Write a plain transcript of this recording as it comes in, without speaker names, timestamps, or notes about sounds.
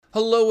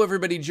Hello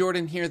everybody,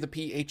 Jordan here, the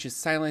PH is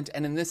silent,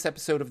 and in this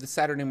episode of the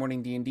Saturday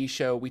Morning D&D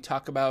Show, we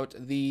talk about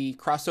the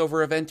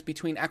crossover event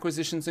between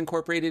Acquisitions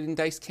Incorporated and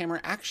Dice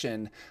Camera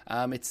Action.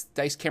 It's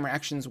Dice Camera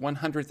Action's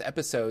 100th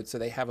episode, so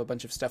they have a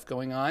bunch of stuff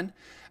going on,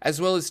 as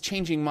well as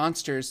changing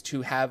Mosnters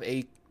to have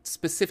a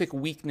specific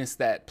weakness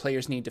that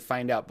players need to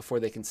find out before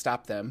they can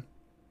stop them.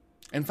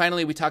 And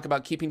finally, we talk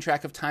about keeping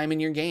track of time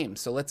in your game,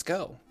 so let's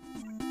go.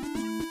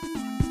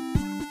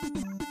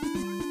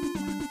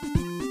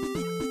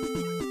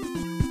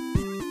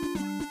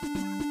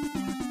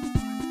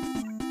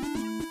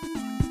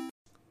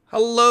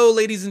 Hello,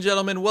 ladies and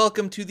gentlemen.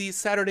 Welcome to the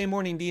Saturday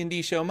Morning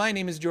D&D Show. My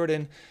name is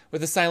Jordan,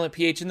 with a silent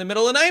PH in the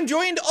middle, and I am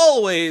joined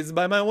always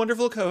by my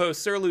wonderful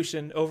co-host, Sir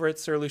Lucian, over at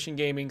Sir Lucian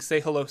Gaming. Say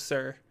hello,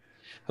 sir.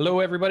 Hello,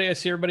 everybody. I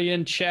see everybody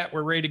in chat.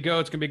 We're ready to go.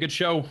 It's going to be a good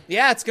show.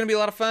 Yeah, it's going to be a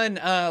lot of fun.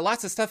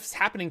 Lots of stuff's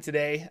happening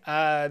today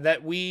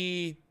that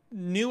we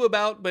knew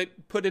about but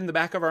put in the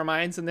back of our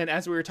minds, and then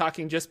as we were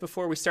talking just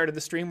before we started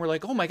the stream, we're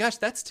like, oh my gosh,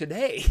 that's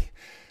today.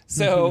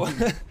 So...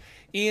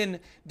 In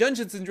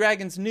Dungeons &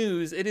 Dragons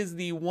news, it is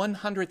the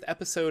 100th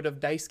episode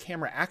of Dice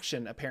Camera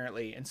Action,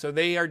 apparently. And so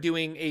they are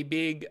doing a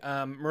big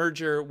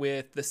merger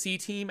with the C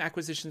Team,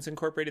 Acquisitions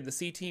Incorporated, the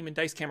C Team, and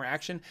Dice Camera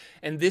Action.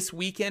 And this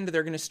weekend,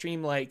 they're going to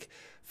stream like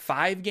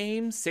 5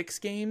 games, 6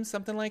 games,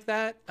 something like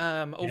that,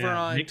 over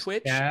on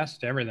Twitch.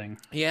 Cast, everything.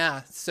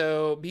 Yeah,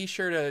 so be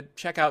sure to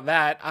check out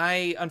that.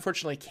 I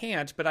unfortunately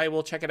can't, but I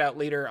will check it out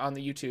later on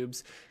the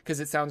YouTubes because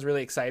it sounds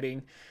really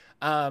exciting.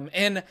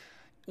 And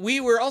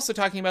we were also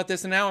talking about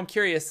this, and now I'm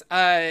curious.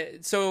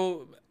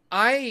 So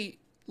I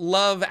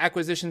love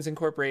Acquisitions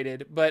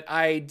Incorporated, but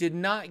I did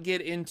not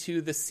get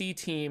into the C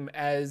Team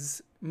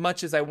as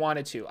much as I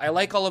wanted to. I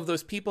like all of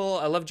those people.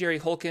 I love Jerry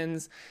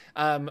Holkins,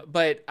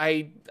 but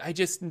I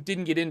just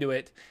didn't get into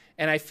it.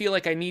 And I feel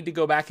like I need to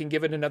go back and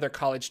give it another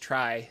college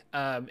try.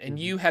 And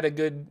you had a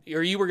good,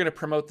 or you were going to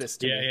promote this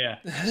to me.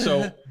 Yeah.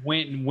 So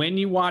when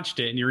you watched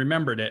it and you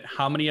remembered it,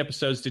 how many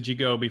episodes did you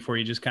go before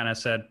you just kind of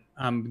said,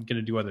 I'm going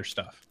to do other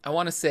stuff? I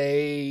want to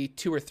say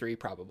 2 or 3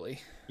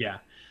 probably. Yeah.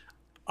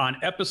 On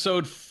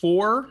episode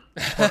 4 or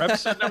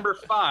episode number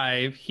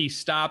 5, he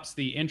stops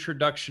the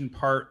introduction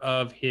part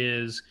of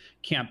his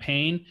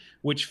campaign,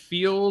 which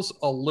feels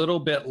a little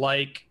bit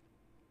like,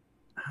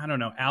 I don't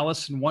know,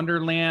 Alice in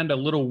Wonderland, a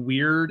little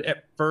weird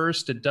at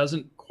first. It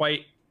doesn't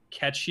quite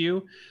catch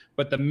you.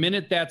 But the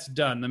minute that's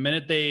done, the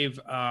minute they've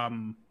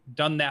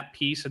done that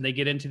piece and they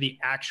get into the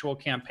actual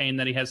campaign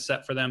that he has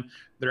set for them,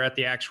 they're at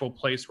the actual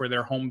place where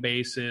their home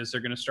base is. They're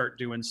going to start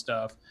doing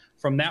stuff.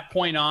 From that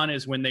point on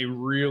is when they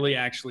really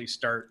actually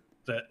start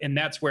and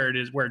that's where it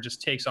is, where it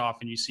just takes off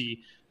and you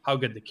see how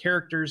good the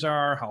characters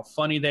are, how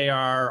funny they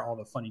are, all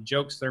the funny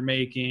jokes they're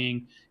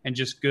making, and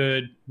just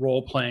good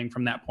role playing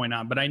from that point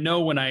on. But I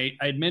know when I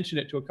had mentioned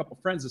it to a couple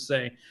friends to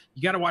say,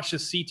 you got to watch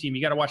this C Team,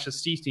 you got to watch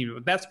this C Team.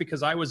 But that's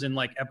because I was in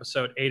like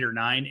episode 8 or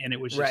 9 and it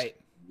was just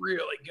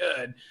really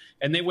good.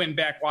 And they went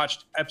back,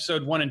 watched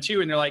episode 1 and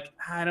 2, and they're like,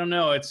 I don't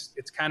know, it's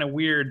kind of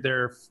weird.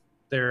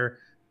 They're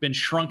been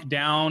shrunk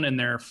down and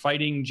they're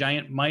fighting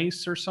giant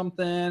mice or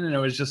something. And it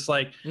was just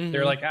like,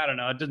 they're like, I don't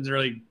know, it doesn't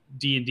really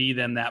D&D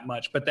them that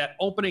much. But that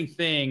opening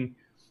thing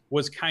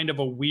was kind of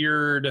a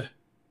weird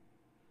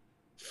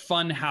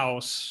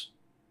funhouse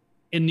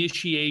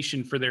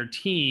initiation for their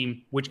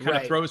team, which kind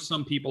of throws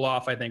some people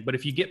off, I think. But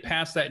if you get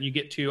past that and you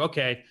get to,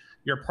 okay,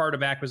 you're part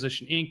of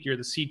Acquisition Inc., you're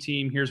the C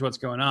Team, here's what's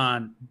going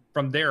on.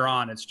 From there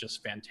on, it's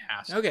just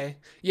fantastic. Okay.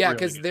 Yeah,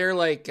 because they're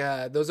like,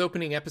 those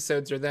opening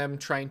episodes are them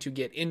trying to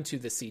get into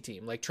the C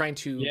Team, like trying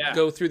to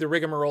go through the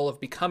rigmarole of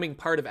becoming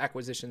part of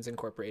Acquisitions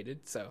Incorporated.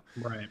 So,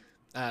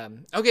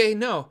 okay,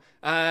 no.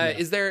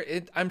 Is there,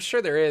 I'm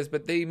sure there is,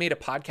 but they made a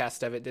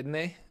podcast of it, didn't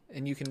they?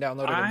 And you can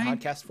download it in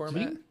podcast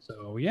format.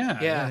 So,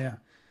 yeah.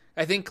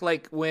 I think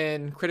like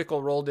when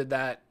Critical Role did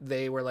that,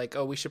 they were like,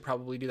 oh, we should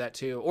probably do that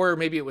too. Or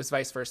maybe it was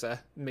vice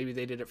versa. Maybe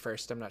they did it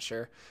first. I'm not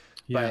sure.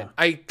 Yeah. But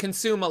I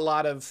consume a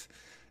lot of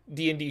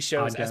D&D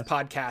shows as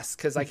podcasts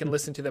because I can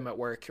listen to them at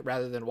work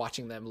rather than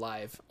watching them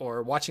live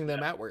or watching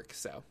them at work.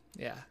 So,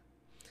 yeah.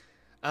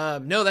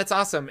 No, that's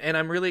awesome. And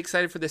I'm really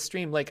excited for this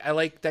stream. Like, I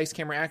like Dice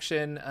Camera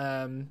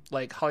Action.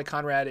 Like, Holly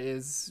Conrad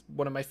is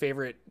one of my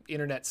favorite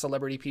internet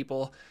celebrity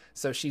people.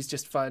 So she's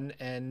just fun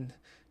and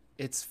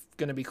it's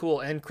going to be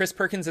cool. And Chris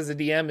Perkins as a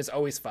DM is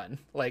always fun.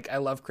 Like, I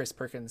love Chris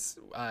Perkins.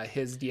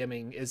 His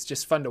DMing is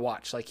just fun to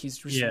watch. Like, he's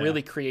just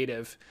really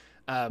creative.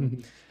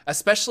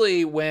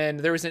 Especially when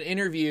there was an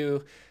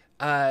interview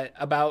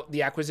about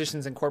the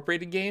Acquisitions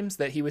Incorporated games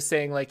that he was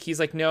saying, like,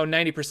 he's like, no,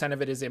 90%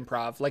 of it is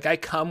improv. Like, I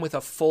come with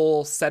a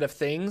full set of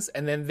things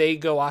and then they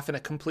go off in a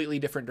completely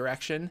different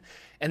direction.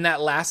 And that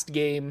last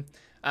game,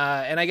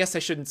 and I guess I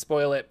shouldn't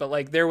spoil it, but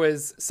like there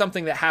was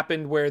something that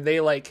happened where they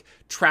like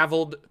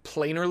traveled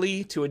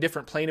planarly to a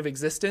different plane of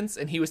existence.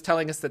 And he was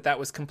telling us that that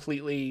was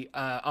completely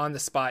on the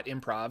spot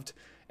improv.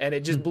 And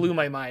it just blew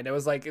my mind. I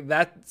was like,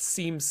 that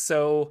seems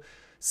so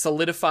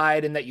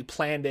solidified and that you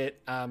planned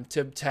it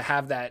to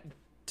have that,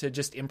 to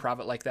just improv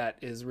it like that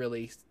is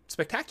really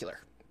spectacular.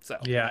 So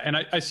yeah, and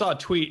I saw a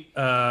tweet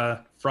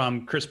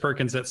from Chris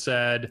Perkins that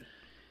said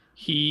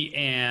he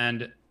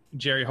and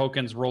Jerry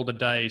Hokins rolled a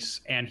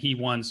dice and he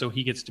won, so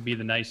he gets to be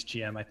the nice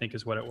GM, I think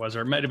is what it was.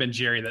 Or it might have been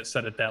Jerry that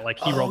said it that, like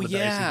he rolled the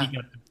dice and he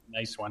got the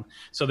nice one.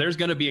 So there's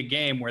going to be a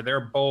game where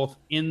they're both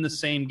in the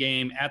same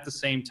game at the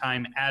same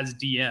time as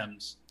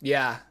DMs.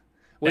 Yeah.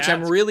 Which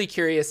I'm really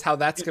curious how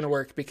that's going to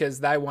work,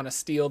 because I want to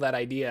steal that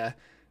idea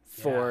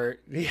for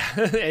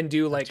and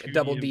do like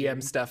double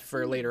DM stuff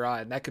for later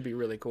on. That could be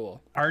really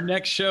cool. Our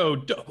next show,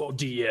 double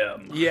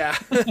DM. Yeah.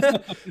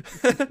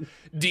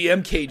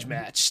 DM cage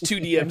match. 2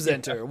 DMs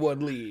enter,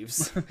 1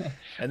 leaves.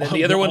 And then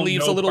the other one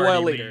leaves a little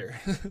while later.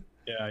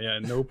 Yeah,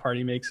 no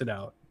party makes it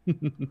out.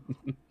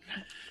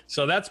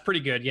 So that's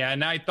pretty good. Yeah,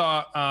 and I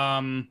thought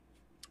and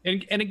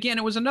again,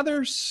 it was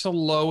another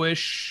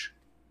slowish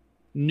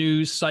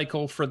news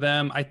cycle for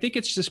them. I think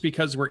it's just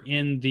because we're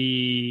in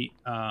the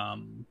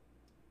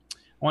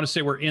I want to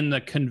say we're in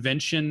the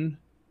convention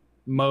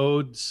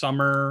mode,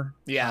 summer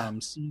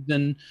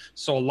season.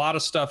 So a lot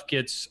of stuff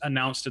gets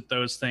announced at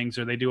those things,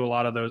 or they do a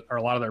lot of those, or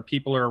a lot of their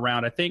people are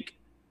around. I think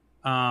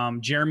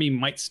Jeremy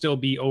might still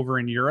be over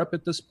in Europe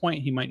at this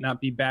point. He might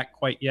not be back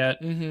quite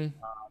yet. Mm-hmm.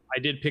 I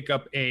did pick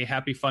up a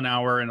Happy Fun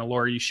Hour and a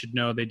Lore You Should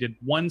Know. They did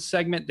one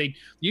segment. They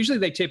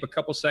usually tape a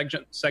couple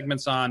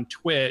segments on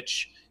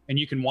Twitch, and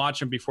you can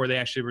watch them before they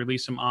actually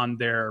release them on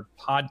their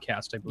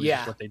podcast. I believe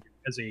is what they do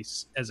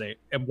as a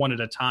one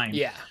at a time.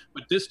 Yeah.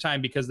 But this time,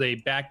 because they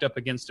backed up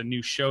against a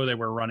new show they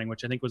were running,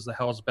 which I think was the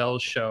Hell's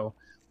Bells show,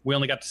 we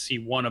only got to see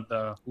one of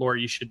the Lore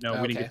You Should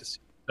Know. We didn't get to see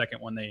the second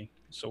one.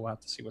 So we'll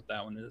have to see what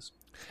that one is.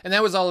 And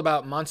that was all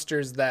about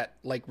monsters that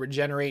like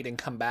regenerate and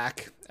come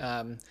back.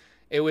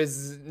 It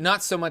was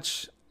not so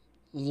much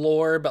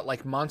lore, but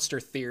like monster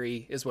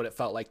theory is what it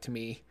felt like to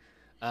me.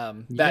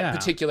 That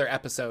particular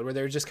episode where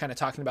they were just kind of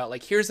talking about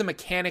like, here's a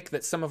mechanic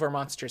that some of our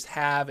monsters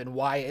have and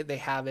why they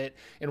have it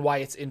and why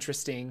it's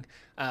interesting,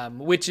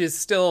 which is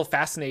still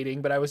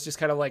fascinating. But I was just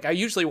kind of like, I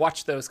usually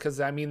watch those because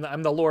I mean,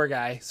 I'm the lore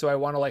guy, so I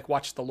want to like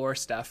watch the lore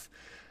stuff.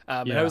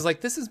 And I was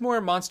like, this is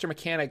more monster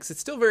mechanics. It's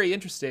still very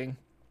interesting,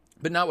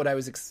 but not what I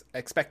was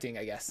expecting,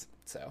 I guess.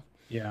 So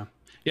yeah,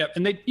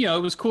 and they,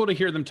 it was cool to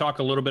hear them talk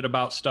a little bit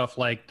about stuff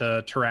like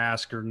the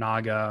Tarask or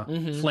Naga,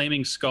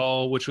 Flaming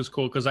Skull, which was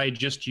cool because I had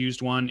just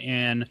used one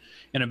in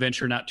an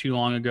adventure not too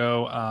long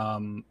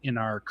ago. In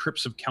our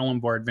Crypts of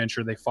Kellenvor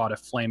adventure, they fought a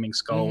Flaming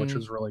Skull, which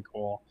was really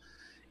cool.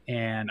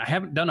 And I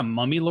haven't done a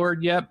Mummy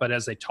Lord yet, but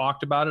as they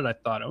talked about it, I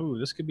thought, oh,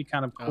 this could be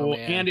kind of cool.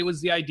 And it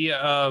was the idea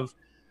of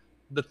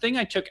the thing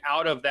I took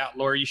out of that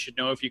lore. You should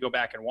know if you go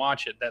back and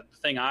watch it, that the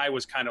thing I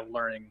was kind of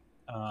learning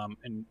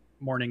and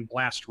Morning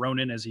Blast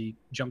Ronin as he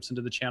jumps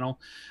into the channel.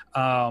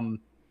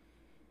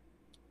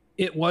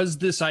 It was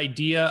this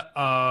idea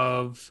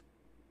of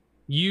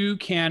you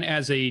can,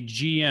 as a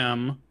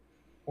GM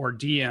or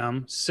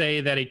DM,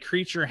 say that a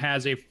creature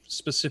has a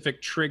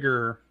specific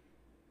trigger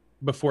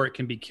before it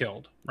can be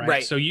killed.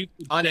 Right. So you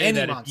could on say any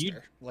that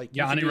monster,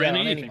 on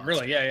anything,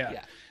 really.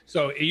 Yeah.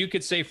 So you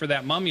could say for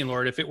that Mummy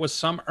Lord, if it was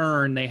some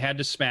urn they had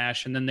to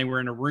smash, and then they were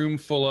in a room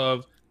full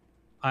of,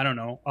 I don't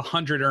know,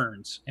 100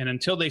 urns. And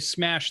until they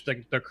smashed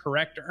the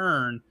correct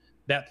urn,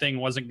 that thing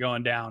wasn't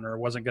going down or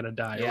wasn't going to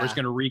die or was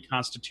going to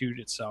reconstitute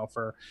itself,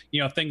 or,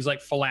 things like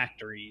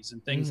phylacteries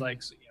and things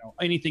like,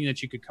 anything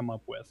that you could come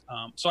up with.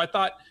 So I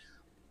thought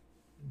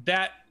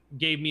that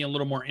gave me a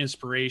little more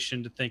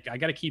inspiration to think, I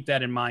got to keep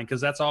that in mind,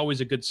 because that's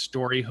always a good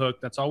story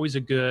hook. That's always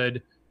a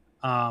good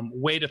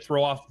way to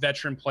throw off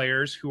veteran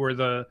players who are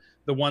the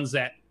ones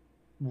that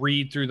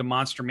read through the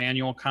monster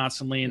manual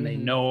constantly, and they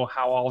know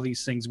how all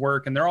these things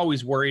work, and they're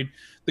always worried.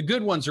 The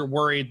good ones are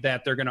worried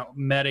that they're going to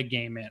meta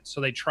game it, so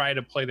they try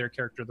to play their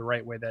character the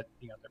right way, that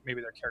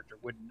maybe their character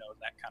wouldn't know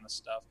that kind of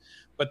stuff.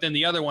 But then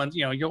the other ones,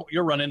 you'll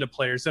run into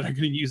players that are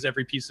going to use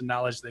every piece of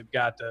knowledge they've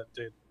got to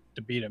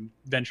beat them,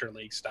 Venture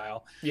League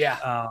style.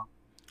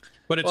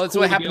 But it's that's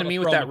cool what happened to me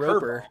with that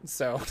roper.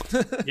 So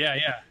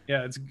yeah.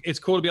 It's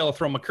cool to be able to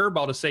throw them a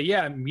curveball to say,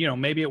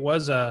 maybe it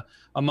was a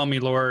Mummy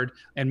Lord,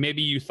 and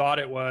maybe you thought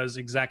it was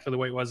exactly the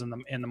way it was in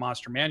the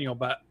monster manual,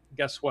 but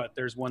guess what?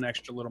 There's one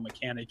extra little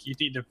mechanic you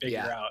need to figure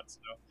out. So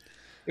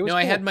it was cool.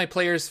 I had my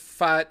players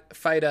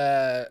fight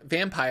a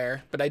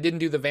vampire, but I didn't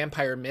do the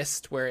vampire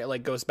mist where it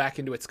like goes back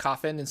into its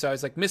coffin, and so I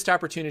was like, missed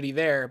opportunity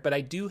there. But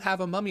I do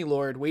have a Mummy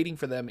Lord waiting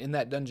for them in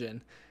that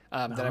dungeon.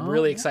 That I'm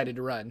really excited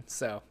to run,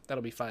 so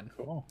that'll be fun.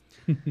 Cool.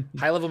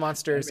 High level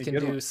monsters can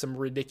do some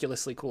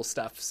ridiculously cool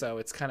stuff, so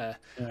it's kind of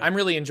I'm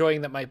really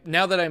enjoying that.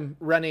 Now that I'm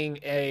running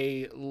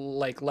a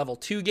like level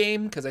 2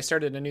 game, because I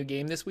started a new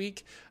game this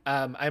week,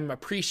 I'm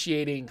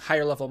appreciating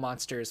higher level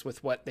monsters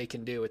with what they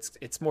can do.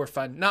 It's more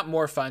fun, not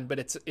more fun, but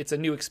it's a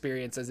new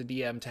experience as a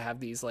DM to have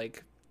these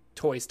like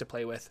toys to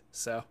play with.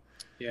 So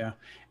yeah.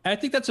 And I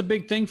think that's a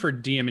big thing for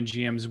DM and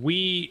GMs.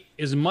 We,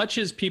 as much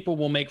as people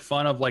will make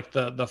fun of like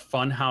the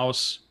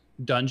Funhouse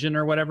dungeon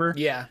or whatever,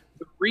 the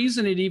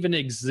reason it even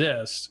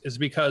exists is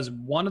because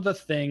one of the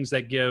things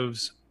that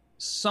gives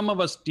some of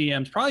us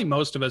DMs, probably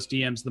most of us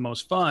DMs, the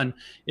most fun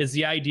is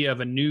the idea of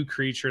a new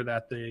creature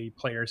that the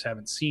players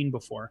haven't seen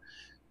before.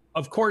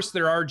 Of course,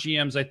 there are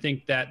GMs, I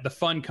think, that the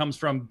fun comes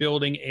from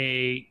building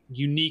a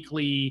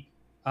uniquely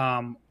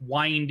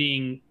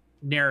winding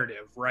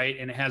narrative, right?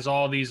 And it has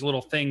all these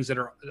little things that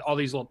are all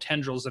these little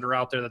tendrils that are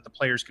out there that the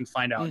players can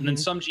find out. And then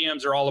some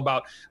GMs are all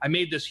about, I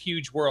made this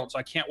huge world, so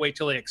I can't wait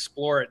till they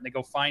explore it and they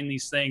go find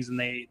these things and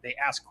they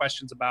ask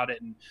questions about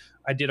it. And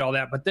I did all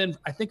that. But then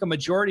I think a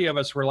majority of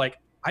us were like,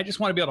 I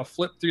just want to be able to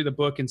flip through the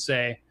book and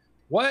say,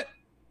 what?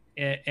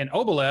 And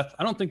Obeleth,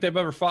 I don't think they've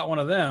ever fought one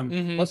of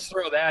them. Let's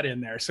throw that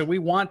in there. So we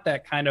want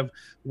that kind of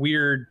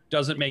weird,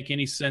 doesn't make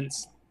any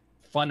sense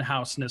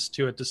funhouseness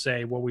to it, to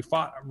say, well, we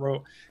fought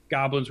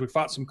goblins, we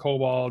fought some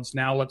kobolds,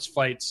 now let's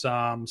fight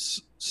some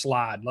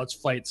Slod, let's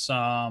fight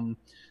some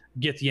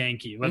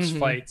Githyanki, let's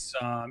fight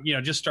some,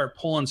 just start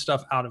pulling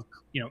stuff out of,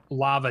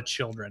 lava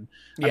children.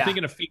 I'm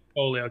thinking of Fiend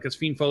Folio, because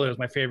Fiend Folio is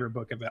my favorite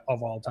book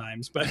of all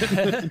times, but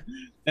and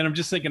I'm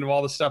just thinking of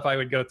all the stuff I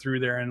would go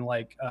through there and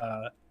like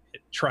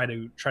try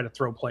to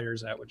throw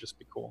players at would just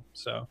be cool.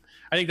 So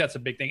I think that's a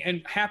big thing.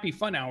 And Happy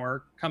Fun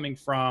Hour coming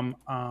from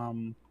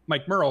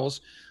Mike Merles,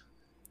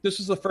 this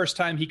was the first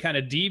time he kind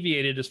of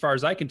deviated, as far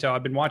as I can tell.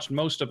 I've been watching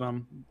most of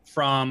them,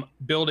 from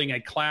building a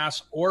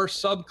class or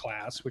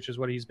subclass, which is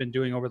what he's been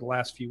doing over the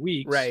last few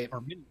weeks, right?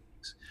 Or many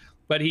weeks.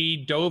 But he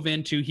dove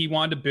into, he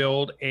wanted to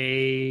build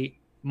a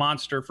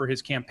monster for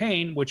his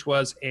campaign, which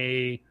was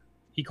he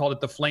called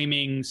it the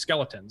Flaming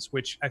Skeletons,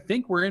 which I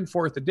think we're in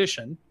 4th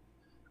edition.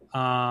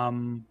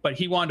 But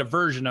he wanted a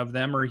version of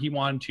them, or he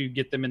wanted to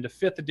get them into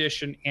 5th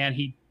edition, and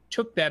he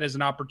took that as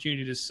an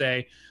opportunity to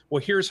say,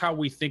 well, here's how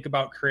we think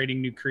about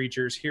creating new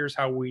creatures. Here's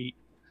how we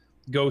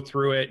go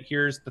through it.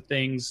 Here's the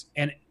things.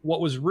 And what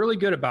was really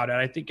good about it,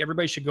 I think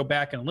everybody should go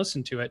back and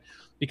listen to it,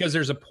 because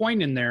there's a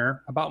point in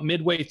there about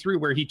midway through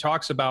where he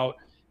talks about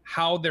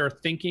how their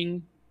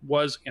thinking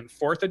was in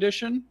 4th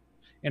edition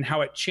and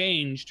how it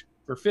changed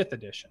for 5th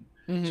edition.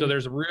 So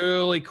there's a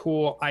really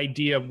cool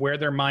idea of where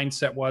their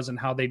mindset was and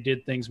how they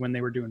did things when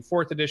they were doing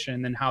 4th edition,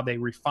 and then how they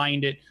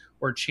refined it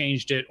or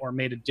changed it or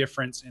made a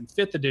difference in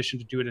 5th edition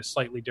to do it a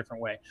slightly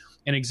different way.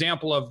 An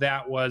example of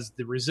that was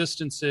the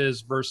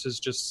resistances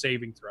versus just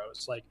saving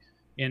throws. Like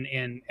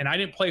and I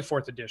didn't play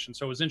 4th edition,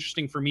 so it was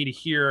interesting for me to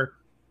hear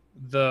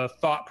the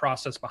thought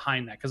process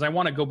behind that, because I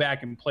want to go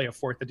back and play a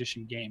 4th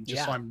edition game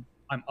just so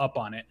I'm up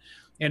on it.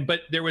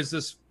 But there was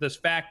this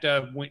fact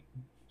of when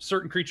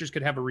certain creatures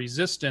could have a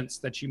resistance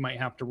that you might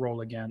have to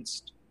roll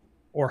against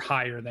or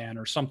higher than,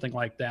 or something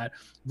like that,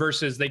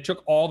 versus they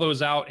took all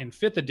those out in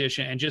 5th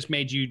edition and just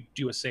made you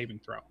do a saving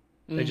throw.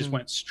 They just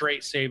went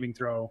straight saving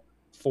throw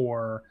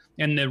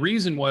and the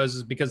reason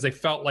was because they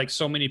felt like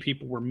so many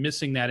people were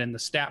missing that in the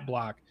stat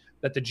block,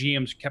 that the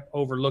GMs kept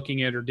overlooking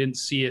it or didn't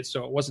see it,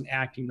 so it wasn't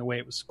acting the way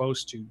it was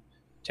supposed to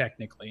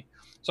technically.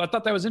 So I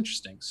thought that was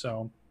interesting.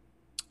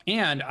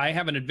 And I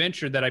have an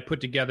adventure that I put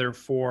together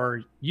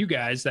for you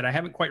guys that I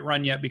haven't quite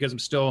run yet, because I'm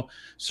still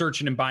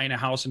searching and buying a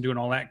house and doing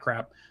all that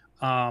crap.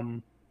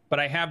 But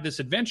I have this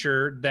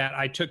adventure that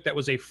I took that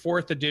was a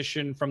 4th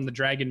edition from the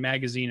Dragon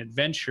Magazine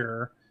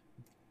adventure,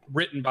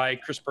 written by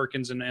Chris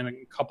Perkins and a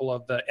couple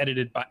of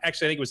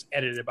actually I think it was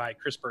edited by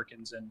Chris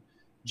Perkins and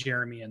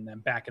Jeremy and them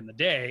back in the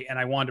day. And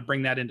I wanted to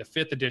bring that into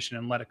 5th edition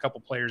and let a couple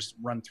players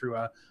run through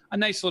a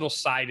nice little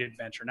side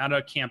adventure, not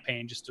a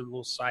campaign, just a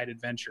little side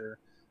adventure.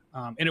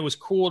 And it was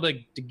cool to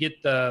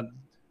get the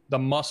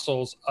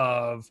muscles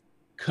of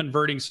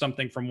converting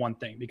something from one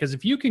thing, because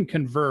if you can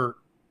convert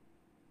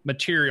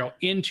material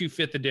into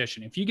 5th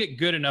edition, if you get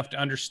good enough to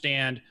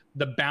understand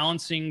the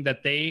balancing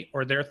that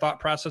their thought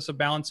process of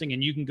balancing,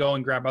 and you can go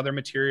and grab other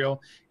material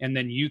and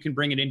then you can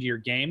bring it into your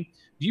game,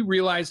 do you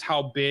realize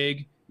how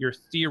big your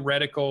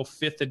theoretical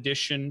 5th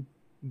edition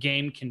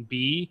game can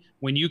be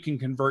when you can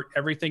convert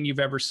everything you've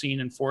ever seen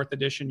in 4th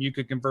edition? You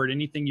could convert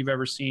anything you've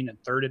ever seen in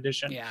 3rd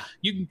edition.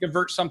 You can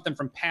convert something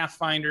from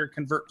Pathfinder,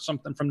 convert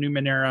something from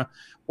Numenera.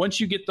 Once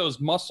you get those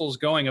muscles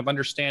going of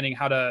understanding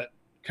how to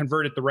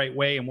convert it the right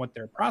way and what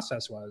their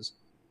process was,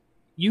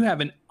 you have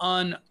an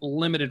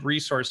unlimited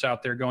resource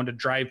out there going to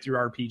drive through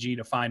RPG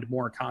to find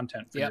more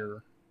content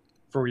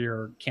for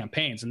your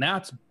campaigns. And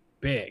that's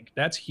big.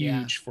 That's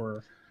huge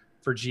for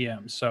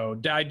GMs. So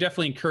I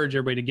definitely encourage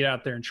everybody to get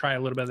out there and try a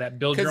little bit of that.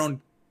 Build your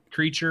own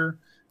creature.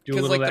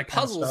 Because like the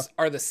puzzles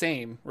are the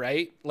same,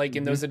 right? Like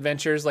in those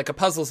adventures, like a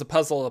puzzle's a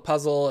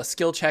puzzle. A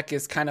skill check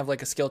is kind of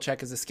like a skill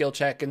check is a skill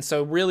check. And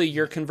so really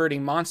you're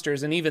converting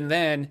monsters. And even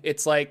then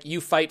it's like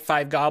you fight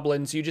 5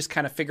 goblins. You just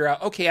kind of figure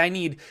out, okay, I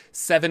need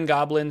 7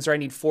 goblins or I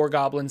need 4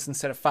 goblins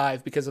instead of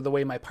 5 because of the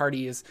way my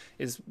party is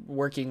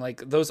working.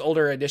 Like those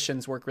older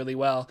editions work really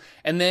well.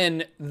 And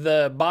then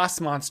the boss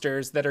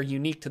monsters that are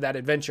unique to that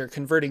adventure,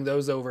 converting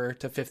those over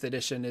to 5th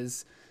edition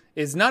is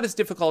not as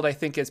difficult, I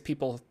think, as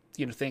people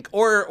think.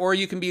 Or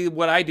you can be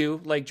what I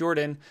do, like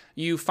Jordan.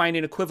 You find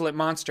an equivalent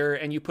monster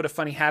and you put a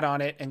funny hat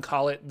on it and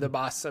call it the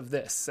boss of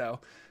this.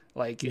 So,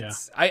 like,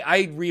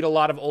 I read a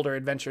lot of older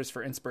adventures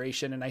for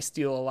inspiration, and I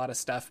steal a lot of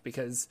stuff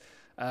because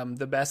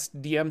the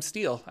best DM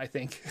steal, I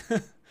think.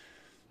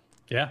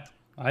 Yeah,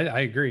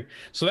 I agree.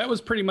 So that was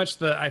pretty much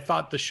I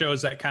thought the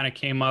shows that kind of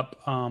came up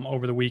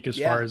over the week as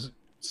far as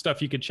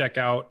stuff you could check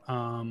out.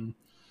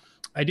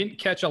 I didn't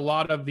catch a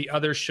lot of the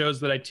other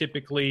shows that I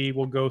typically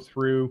will go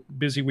through.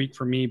 Busy week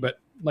for me, but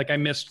I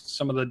missed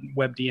some of the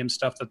WebDM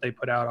stuff that they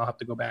put out. I'll have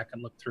to go back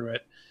and look through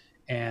it.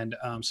 And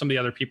some of the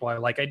other people I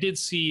like. I did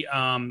see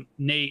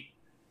Nate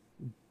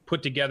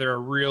put together a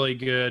really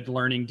good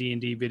learning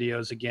D&D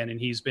videos again, and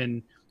he's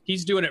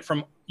doing it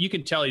from, you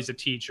can tell he's a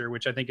teacher,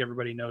 which I think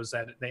everybody knows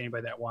that,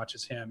 anybody that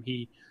watches him.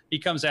 He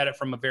comes at it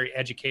from a very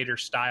educator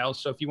style.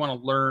 So if you want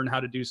to learn how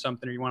to do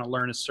something or you want to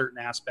learn a certain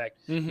aspect,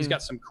 he's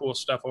got some cool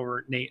stuff over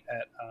at Nate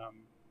at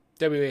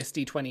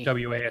WASD 20.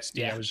 WASD.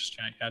 Yeah. I was just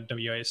trying to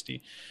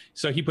WASD.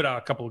 So he put out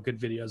a couple of good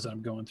videos that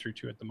I'm going through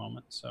too at the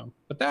moment. So,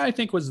 but that I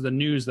think was the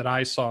news that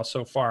I saw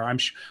so far.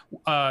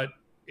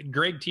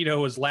 Greg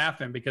Tito was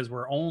laughing because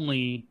we're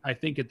only, I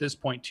think at this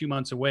point, 2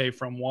 months away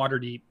from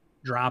Waterdeep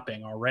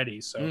dropping already.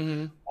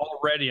 So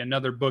already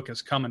another book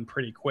is coming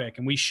pretty quick,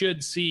 and we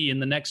should see in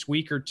the next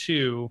week or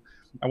two.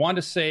 I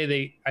wanted to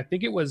say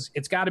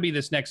it's got to be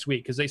this next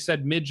week, because they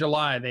said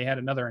mid-July they had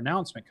another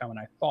announcement coming,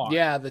 I thought.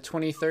 Yeah, the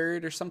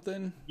 23rd or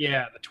something.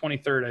 Yeah, the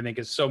 23rd, I think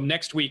is. So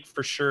next week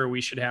for sure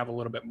we should have a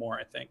little bit more,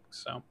 I think.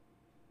 So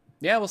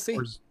yeah, we'll see.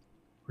 Or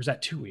is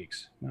that 2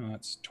 weeks? No,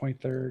 that's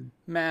 23rd.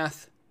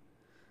 Math.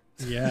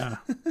 Yeah.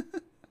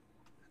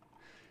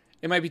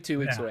 It might be 2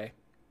 weeks away.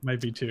 Might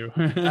be too.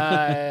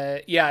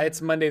 Yeah,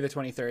 it's Monday the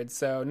 23rd,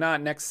 so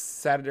not next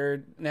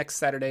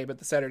Saturday, but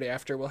the Saturday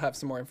after. We'll have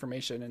some more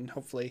information, and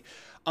hopefully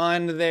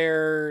on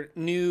their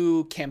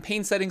new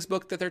campaign settings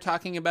book that they're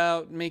talking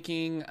about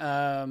making.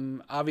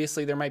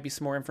 Obviously, there might be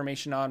some more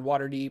information on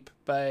Waterdeep,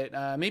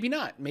 but maybe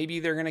not. Maybe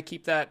they're going to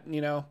keep that,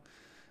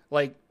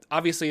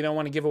 obviously you don't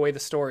want to give away the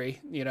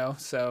story,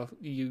 so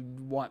you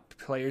want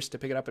players to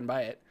pick it up and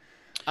buy it.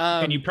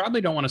 And you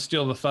probably don't want to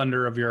steal the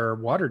thunder of your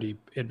Waterdeep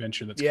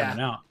adventure that's coming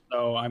out.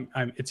 So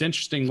it's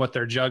interesting what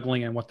they're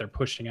juggling and what they're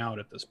pushing out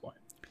at this point.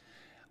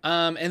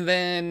 And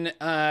then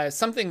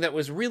something that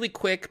was really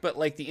quick, but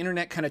the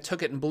internet kind of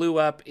took it and blew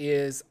up,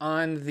 is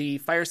on the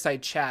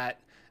Fireside chat.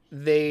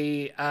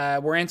 They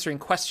were answering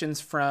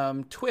questions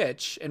from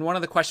Twitch, and one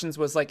of the questions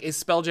was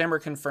is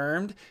Spelljammer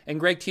confirmed? And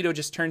Greg Tito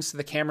just turns to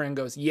the camera and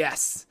goes,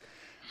 yes.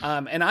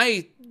 And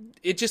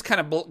it just kind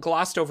of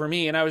glossed over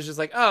me, and I was just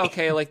like, oh,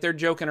 okay, they're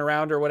joking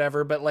around or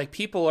whatever. But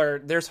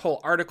there's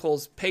whole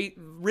articles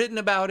written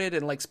about it,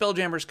 and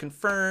Spelljammer's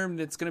confirmed.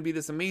 It's going to be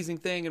this amazing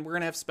thing, and we're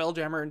going to have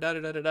Spelljammer and da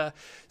da da da da.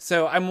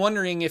 So I'm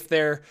wondering if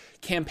their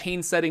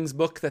campaign settings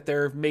book that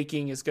they're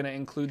making is going to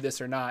include this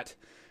or not.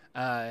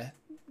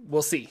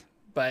 We'll see.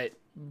 But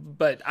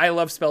I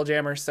love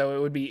Spelljammer, so it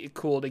would be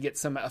cool to get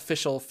some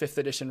official 5th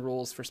edition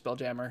rules for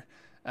Spelljammer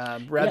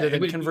rather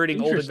than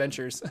converting old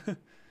adventures.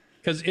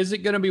 Because is it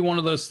going to be one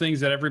of those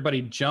things that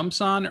everybody jumps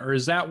on, or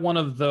is that one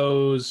of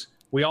those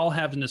we all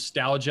have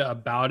nostalgia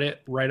about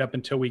it right up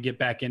until we get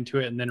back into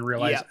it and then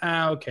realize,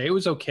 okay,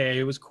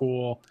 it was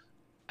cool.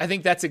 I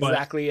think that's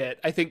exactly it.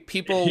 I think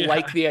people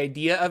like the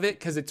idea of it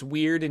because it's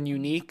weird and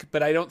unique,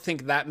 but I don't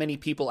think that many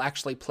people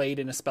actually played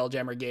in a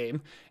Spelljammer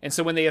game. And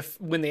so when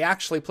they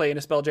actually play in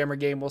a Spelljammer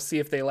game, we'll see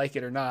if they like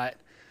it or not.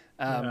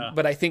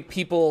 But I think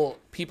people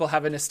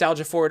have a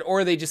nostalgia for it,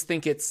 or they just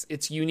think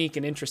it's unique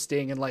and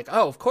interesting, and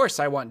oh, of course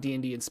I want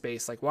D&D in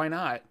space. Why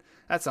not?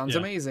 That sounds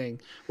amazing.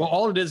 Well,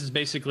 all it is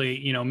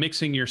basically,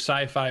 mixing your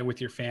sci-fi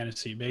with your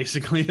fantasy,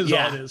 basically is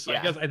all it is. So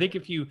I think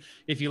if you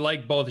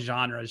like both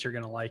genres, you're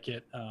going to like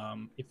it.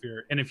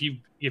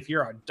 If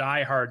you're a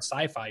diehard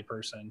sci-fi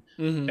person,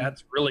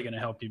 that's really going to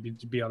help you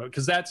be able to,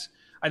 because that's,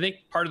 I think,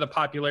 part of the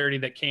popularity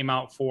that came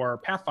out for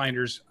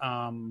Pathfinder's,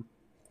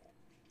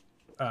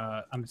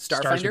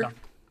 Starfinder.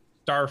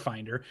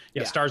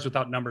 Stars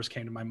Without Numbers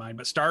came to my mind,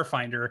 but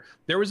Starfinder,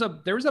 there was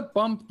a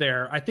bump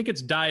there. I think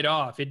it's died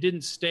off. It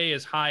didn't stay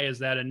as high as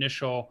that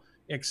initial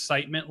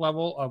excitement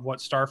level of what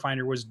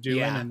Starfinder was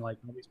doing and all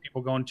these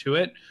people going to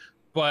it.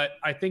 But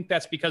I think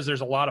that's because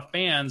there's a lot of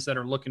fans that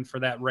are looking for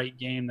that right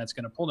game that's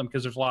going to pull them,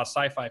 because there's a lot of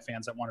sci-fi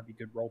fans that want to be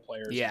good role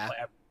players and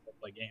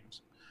play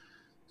games.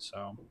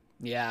 So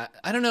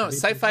I don't know.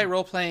 Sci-fi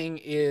role playing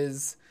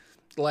is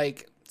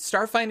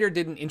Starfinder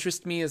didn't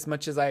interest me as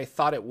much as I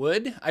thought it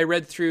would. I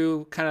read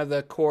through kind of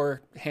the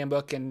core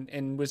handbook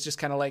and was just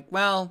kind of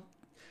well,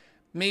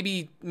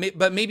 maybe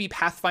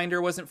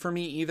Pathfinder wasn't for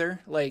me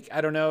either.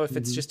 I don't know if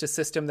it's just a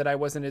system that I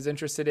wasn't as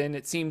interested in.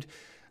 It seemed,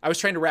 I was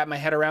trying to wrap my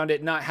head around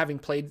it, not having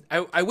played.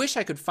 I wish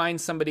I could find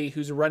somebody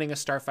who's running a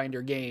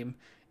Starfinder game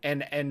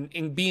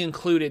and be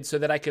included so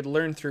that I could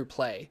learn through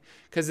play.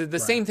 Because the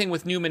same thing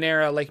with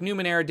Numenera.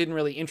 Numenera didn't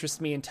really interest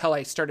me until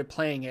I started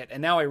playing it,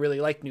 and now I really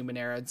like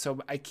Numenera. And so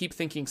I keep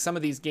thinking some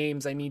of these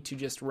games I need to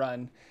just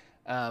run.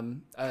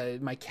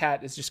 My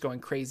cat is just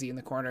going crazy in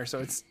the corner, so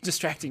it's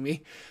distracting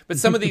me. But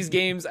some of these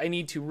games I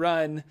need to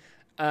run,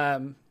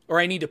 or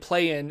I need to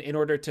play in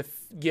order to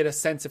get a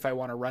sense if I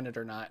want to run it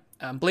or not.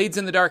 Blades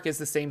in the Dark is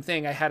the same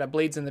thing. I had a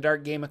Blades in the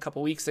Dark game a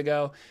couple weeks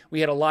ago. We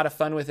had a lot of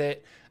fun with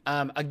it.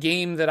 A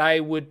game that I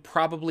would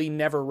probably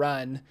never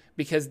run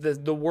because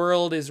the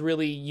world is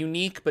really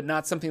unique, but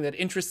not something that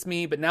interests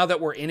me. But now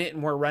that we're in it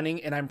and we're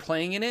running and I'm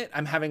playing in it,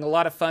 I'm having a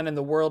lot of fun, and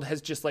the world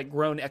has just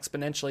grown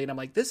exponentially. And I'm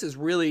like, this is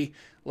really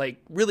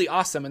really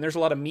awesome. And there's a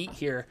lot of meat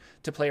here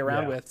to play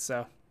around with.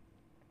 So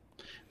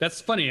That's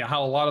funny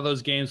how a lot of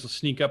those games will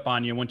sneak up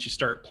on you once you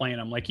start playing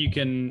them. Like you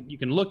can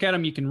look at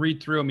them, you can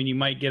read through them, and you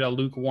might get a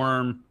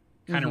lukewarm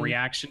kind of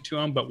reaction to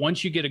them. But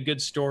once you get a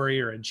good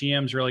story, or a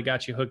GM's really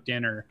got you hooked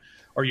in, or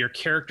your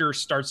character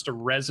starts to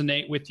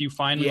resonate with you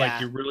finally, like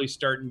you're really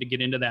starting to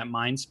get into that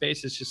mind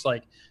space, it's just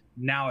like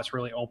now it's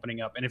really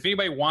opening up. And if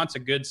anybody wants a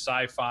good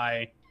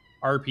sci-fi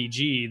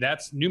RPG,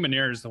 that's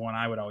Numenera is the one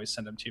I would always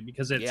send them to,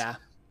 because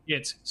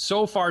it's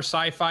so far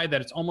sci-fi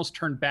that it's almost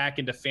turned back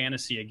into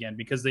fantasy again,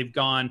 because they've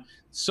gone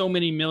so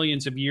many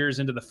millions of years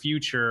into the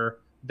future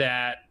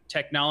that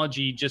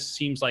technology just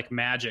seems like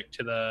magic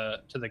to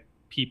the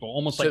people,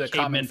 almost to like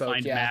cavemen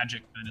find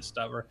magic kind of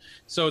stuff.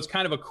 So it's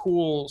kind of a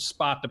cool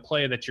spot to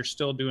play, that you're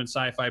still doing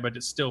sci-fi, but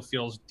it still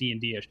feels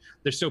D&D-ish.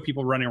 There's still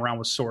people running around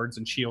with swords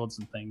and shields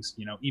and things,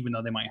 even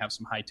though they might have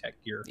some high-tech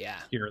gear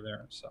here or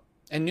there. So,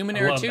 and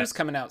Numenera 2 is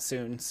coming out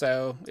soon,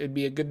 so it'd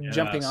be a good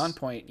jumping on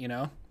point,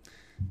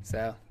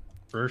 So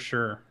for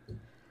sure.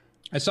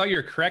 I saw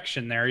your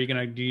correction there. Are you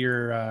gonna do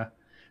your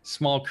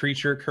small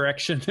creature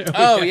correction?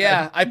 Oh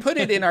yeah, I put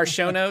it in our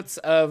show notes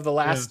of the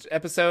last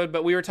episode,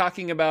 but we were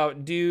talking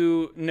about,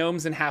 do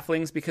gnomes and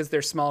halflings, because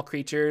they're small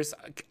creatures,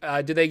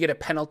 do they get a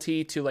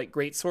penalty to like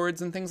great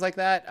swords and things like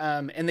that?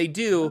 And they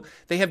do.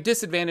 They have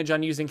disadvantage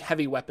on using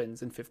heavy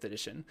weapons in 5th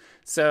edition.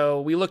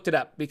 So we looked it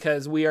up,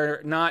 because we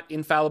are not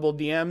infallible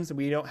DMs.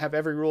 We don't have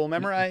every rule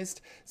memorized.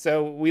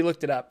 So we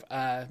looked it up.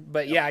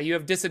 But yeah, you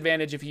have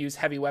disadvantage if you use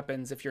heavy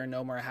weapons if you're a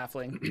gnome or a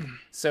halfling.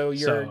 So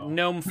your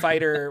gnome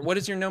fighter, what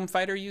is your gnome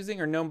fighter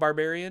using, or gnome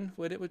barbarian?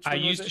 I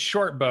used a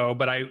short bow,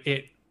 but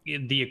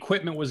the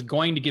equipment was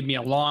going to give me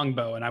a long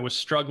bow, and I was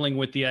struggling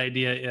with the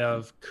idea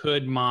of,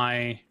 could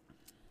my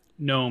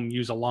gnome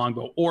use a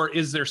longbow, or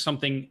is there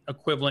something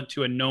equivalent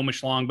to a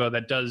gnomish longbow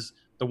that does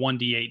the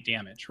 1d8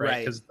 damage,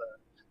 right? Because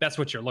that's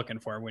what you're looking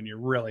for when you're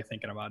really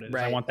thinking about it.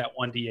 I want that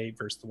 1d8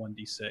 versus the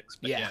 1d6.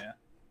 But yeah,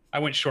 I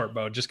went short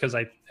bow just because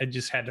I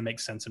just had to make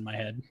sense in my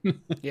head.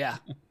 Yeah.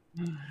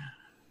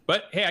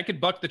 But hey, I could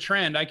buck the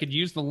trend. I could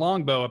use the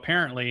longbow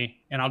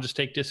apparently, and I'll just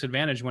take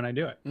disadvantage when I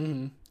do it.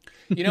 Mm-hmm.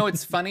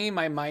 It's funny,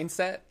 my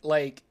mindset,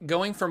 like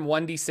going from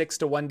 1d6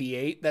 to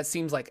 1d8, that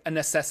seems like a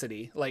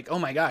necessity. Like, oh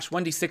my gosh,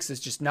 1d6 is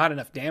just not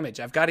enough damage.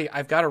 I've got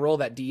to roll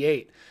that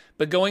d8.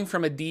 But going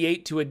from a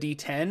d8 to a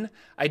d10,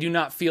 I do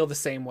not feel the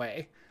same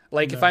way.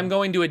 Like if I'm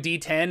going to a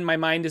D10, my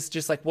mind is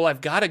just like, well,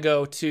 I've got to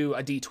go to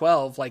a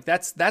D12. Like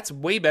that's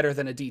way better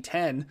than a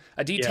D10.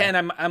 A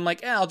D10, I'm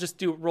like, I'll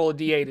just roll a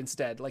D8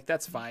 instead. Like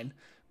that's fine.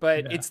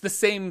 But it's the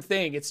same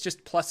thing. It's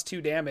just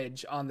 +2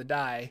 damage on the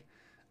die.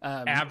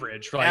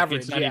 Average, like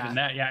average, it's not even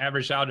that. Yeah,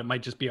 averaged out, it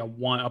might just be a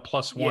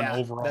 +1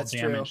 overall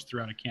damage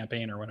throughout a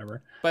campaign or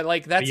whatever. But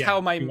like that's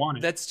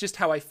that's just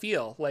how I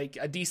feel. Like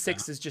a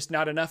D6 is just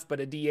not enough,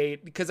 but a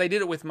D8, because I did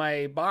it with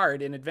my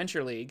bard in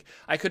Adventure League.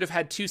 I could have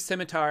had 2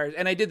 scimitars,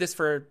 and I did this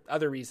for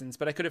other reasons,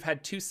 but I could have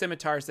had 2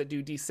 scimitars that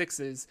do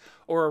D6s,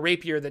 or a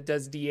rapier that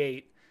does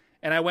D8,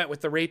 and I went with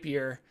the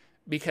rapier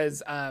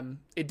because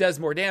it does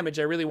more damage.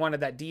 I really wanted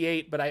that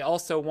D8, but I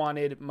also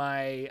wanted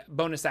my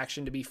bonus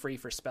action to be free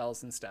for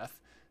spells and stuff.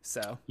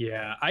 So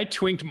yeah, I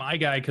twinked my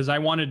guy because I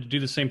wanted to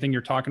do the same thing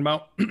you're talking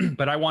about,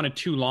 but I wanted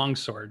 2 long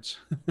swords.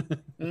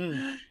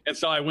 And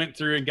so I went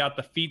through and got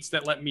the feats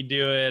that let me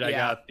do it. I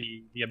got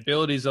the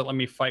abilities that let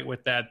me fight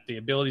with that, the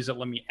abilities that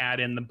let me add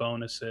in the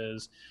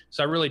bonuses.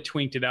 So I really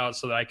twinked it out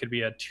so that I could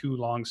be a 2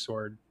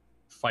 longsword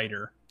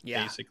fighter,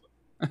 basically.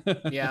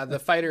 Yeah, the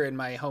fighter in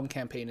my home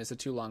campaign is a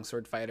 2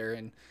 longsword fighter,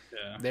 and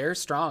they're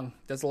strong.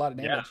 Does a lot of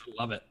damage.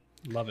 Yeah,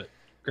 love it.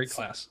 Great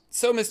class.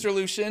 So, Mr.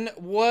 Lucian,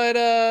 what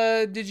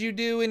did you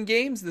do in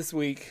games this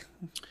week?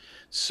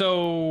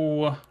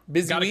 So,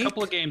 got week? A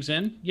couple of games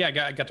in. Yeah,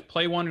 got to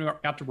play one,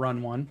 got to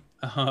run one.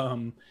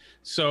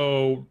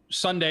 So,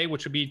 Sunday,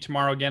 which would be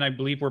tomorrow again, I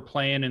believe we're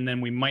playing, and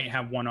then we might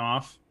have one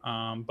off.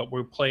 But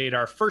we played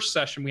our first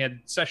session. We had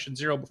session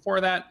 0 before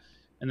that.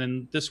 And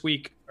then this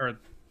week, or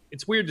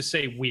it's weird to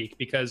say week,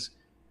 because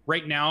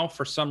right now,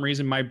 for some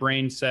reason, my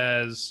brain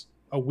says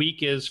a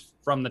week is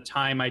from the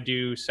time I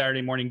do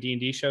Saturday morning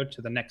D&D show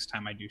to the next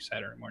time I do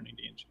Saturday morning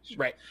D&D show.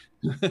 Right.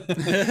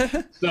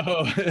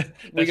 So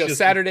we go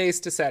Saturdays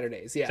to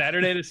Saturdays. Yeah.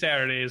 Saturday to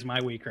Saturday is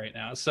my week right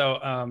now.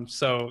 So,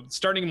 so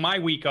starting my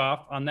week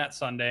off on that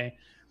Sunday,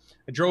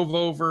 I drove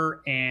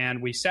over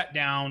and we sat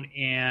down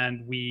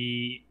and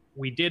we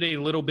did a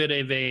little bit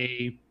of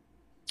a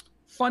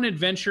fun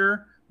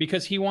adventure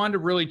because he wanted to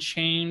really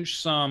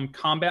change some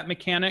combat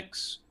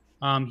mechanics.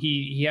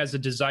 He has a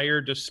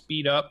desire to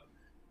speed up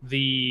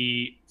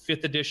the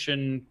 5th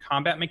edition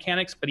combat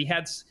mechanics, but he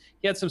had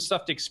some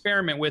stuff to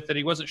experiment with that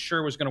he wasn't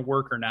sure was going to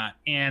work or not.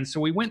 And so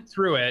we went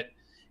through it,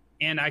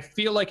 and I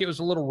feel like it was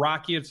a little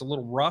rocky. It's a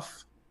little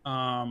rough.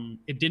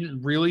 It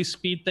didn't really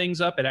speed things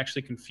up. It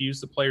actually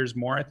confused the players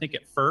more, I think,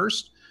 at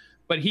first.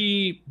 But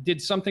he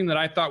did something that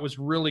I thought was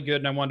really good,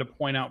 and I wanted to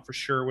point out for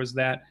sure, was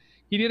that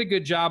he did a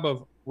good job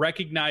of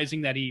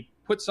recognizing that he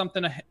put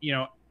something,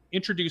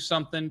 introduced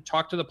something,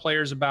 talked to the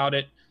players about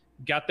it,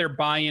 got their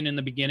buy-in in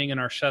the beginning in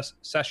our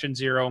session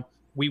 0,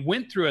 we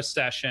went through a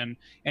session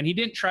and he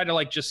didn't try to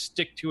like just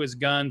stick to his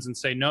guns and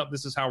say, nope,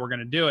 this is how we're going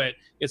to do it.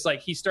 It's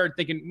like he started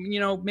thinking,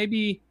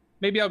 maybe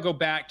I'll go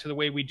back to the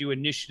way we do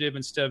initiative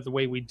instead of the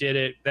way we did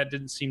it. That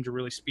didn't seem to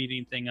really speed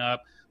anything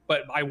up.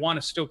 But I want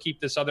to still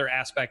keep this other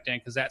aspect in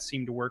because that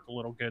seemed to work a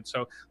little good.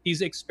 So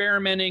he's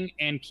experimenting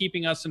and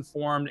keeping us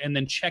informed and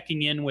then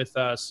checking in with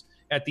us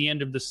at the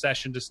end of the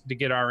session just to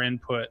get our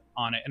input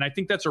on it. And I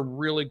think that's a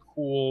really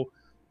cool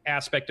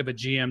aspect of a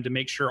GM to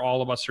make sure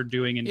all of us are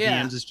doing in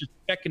DMs is just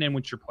checking in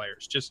with your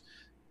players. Just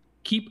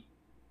keep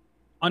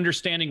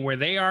understanding where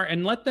they are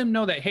and let them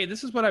know that, hey,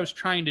 this is what I was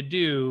trying to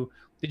do.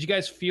 Did you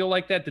guys feel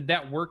like that? Did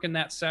that work in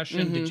that session?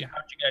 How did you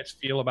guys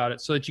feel about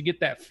it? So that you get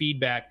that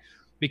feedback,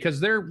 because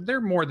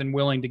they're more than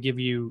willing to give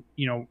you,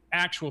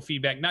 actual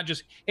feedback, not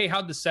just, hey,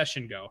 how'd the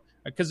session go?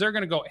 Because they're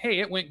going to go,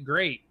 hey, it went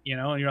great,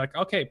 and you're like,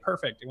 okay,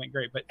 perfect, it went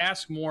great. But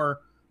ask more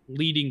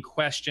leading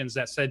questions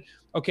that said,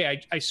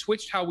 okay, I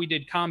switched how we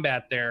did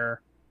combat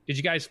there. Did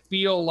you guys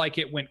feel like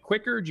it went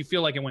quicker? Did you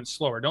feel like it went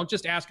slower? Don't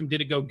just ask them,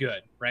 did it go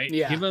good, right?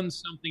 Yeah. Give them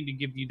something to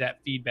give you that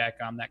feedback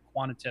on, that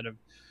quantitative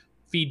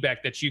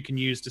feedback that you can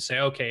use to say,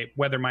 okay,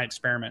 whether my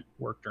experiment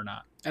worked or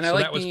not. And I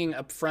like being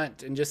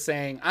upfront and just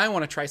saying, I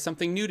want to try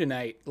something new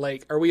tonight.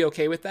 Like, are we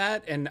okay with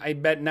that? And I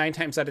bet 9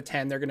 times out of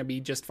 10, they're going to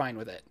be just fine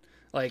with it.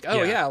 Like,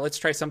 oh yeah, let's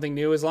try something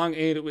new.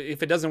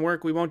 If it doesn't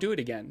work, we won't do it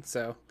again.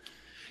 So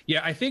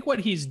yeah, I think what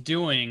he's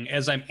doing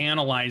as I'm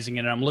analyzing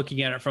it, and I'm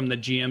looking at it from the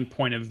GM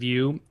point of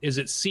view, is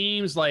it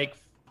seems like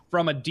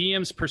from a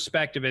DM's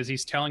perspective, as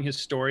he's telling his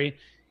story,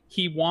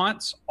 he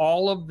wants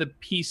all of the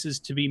pieces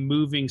to be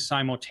moving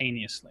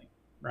simultaneously,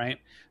 right?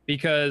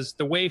 Because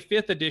the way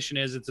 5th edition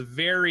is, it's a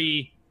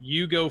very,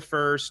 you go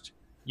first,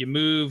 you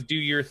move, do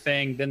your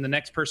thing, then the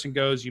next person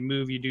goes, you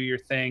move, you do your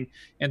thing.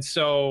 And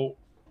so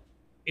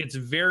it's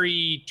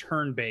very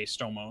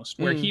turn-based almost,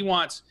 where he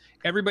wants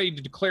everybody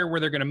to declare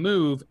where they're going to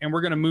move, and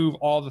we're going to move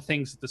all the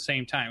things at the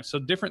same time. So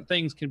different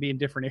things can be in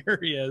different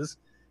areas,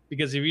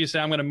 because if you say,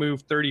 I'm going to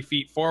move 30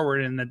 feet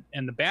forward, and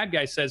the bad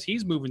guy says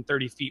he's moving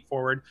 30 feet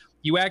forward,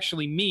 you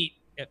actually meet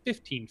at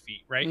 15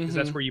 feet, right? Because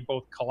that's where you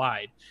both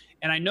collide.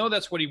 And I know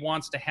that's what he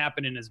wants to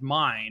happen in his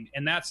mind,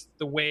 and that's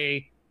the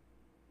way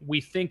we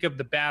think of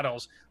the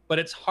battles. But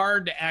it's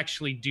hard to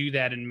actually do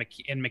that in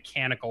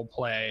mechanical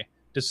play,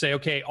 to say,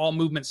 okay, all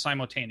movement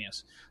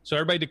simultaneous. So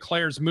everybody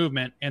declares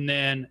movement, and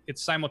then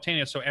it's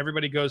simultaneous, so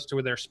everybody goes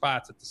to their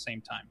spots at the same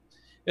time.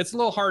 It's a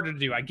little harder to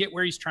do. I get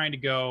where he's trying to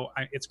go.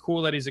 It's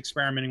cool that he's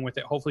experimenting with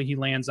it. Hopefully he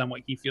lands on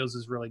what he feels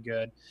is really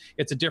good.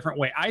 It's a different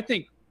way. I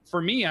think, for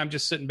me, I'm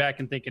just sitting back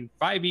and thinking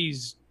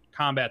 5e's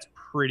combat's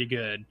pretty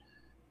good.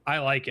 I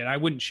like it. I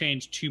wouldn't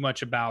change too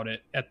much about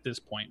it at this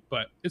point,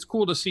 but it's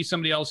cool to see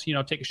somebody else,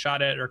 take a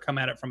shot at it or come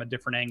at it from a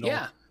different angle.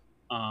 Yeah.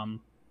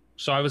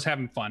 So I was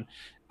having fun.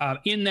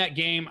 In that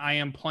game, I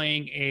am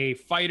playing a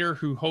fighter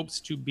who hopes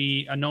to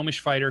be a gnomish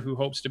fighter who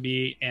hopes to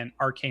be an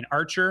arcane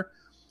archer.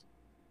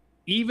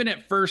 Even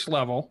at first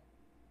level,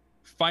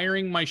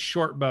 firing my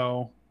short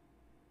bow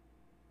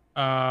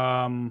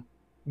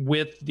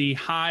with the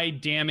high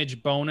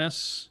damage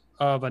bonus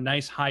of a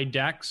nice high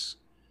dex,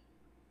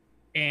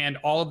 and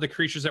all of the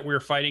creatures that we were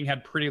fighting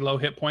had pretty low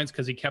hit points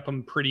because he kept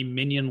them pretty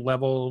minion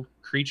level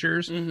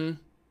creatures.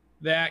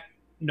 That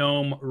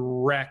gnome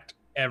wrecked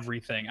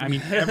everything. I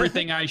mean,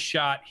 everything I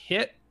shot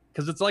hit,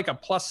 because it's like a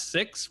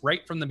 +6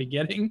 right from the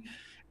beginning.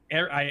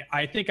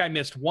 I think I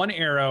missed one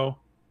arrow,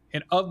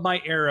 and of my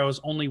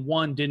arrows, only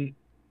one didn't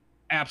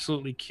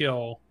absolutely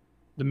kill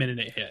the minute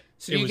it hit.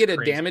 So you get a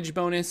damage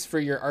bonus for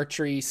your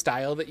archery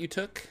style that you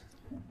took?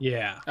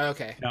 Yeah.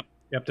 Okay.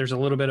 Yep, there's a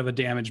little bit of a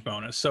damage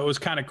bonus. So it was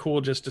kind of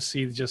cool just to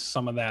see just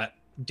some of that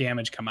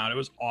damage come out. It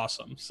was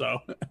awesome. So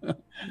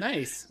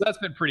nice. So that's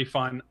been pretty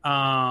fun.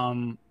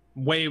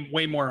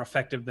 Way more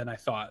effective than I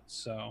thought.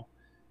 So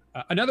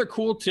another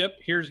cool tip,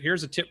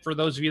 here's a tip for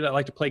those of you that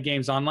like to play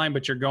games online,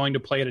 but you're going to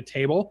play at a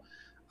table.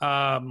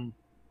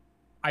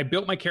 I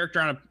built my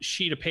character on a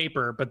sheet of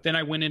paper, but then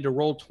I went into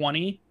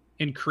Roll20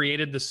 and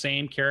created the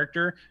same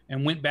character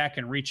and went back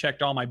and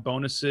rechecked all my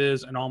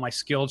bonuses and all my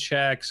skill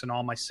checks and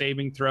all my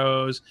saving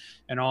throws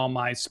and all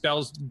my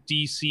spells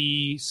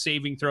DC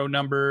saving throw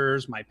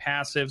numbers, my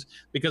passives,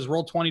 because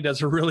Roll20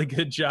 does a really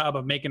good job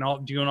of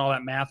doing all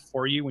that math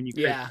for you when you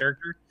create a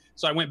character.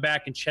 So I went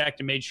back and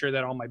checked and made sure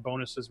that all my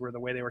bonuses were the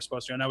way they were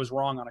supposed to. And I was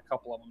wrong on a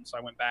couple of them. So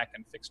I went back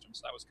and fixed them.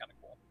 So that was kind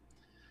of cool.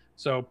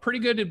 So pretty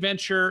good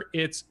adventure.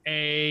 It's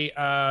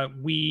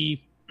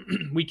we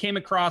came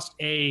across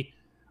a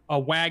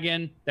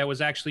wagon that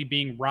was actually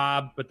being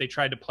robbed, but they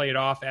tried to play it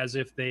off as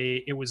if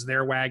it was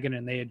their wagon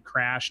and they had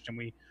crashed. And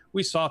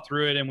we saw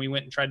through it, and we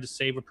went and tried to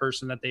save a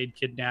person that they had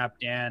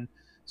kidnapped. And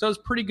so it was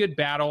a pretty good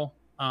battle.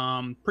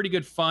 Pretty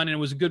good fun, and it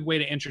was a good way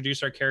to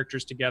introduce our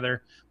characters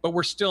together. But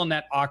we're still in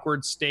that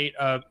awkward state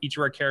of each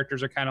of our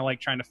characters are kind of like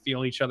trying to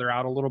feel each other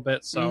out a little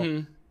bit.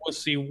 So we'll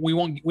see. We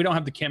don't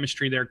have the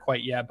chemistry there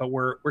quite yet, but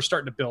we're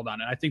starting to build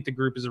on it. I think the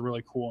group is a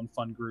really cool and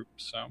fun group.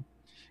 So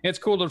it's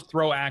cool to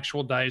throw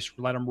actual dice,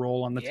 let them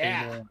roll on the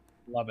table.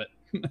 Love it.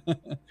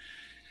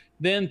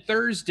 Then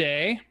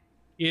Thursday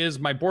is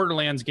my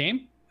Borderlands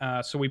game.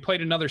 So we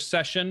played another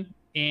session.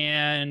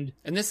 And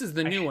this is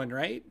the new one,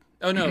 right?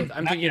 Oh no,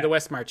 I'm thinking of the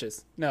West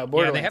Marches. No,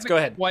 Borderlands. Yeah, they haven't Go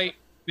ahead. Quite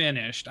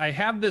finished. I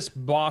have this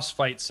boss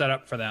fight set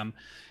up for them,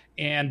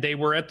 and they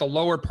were at the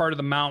lower part of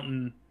the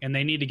mountain, and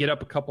they need to get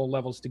up a couple of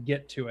levels to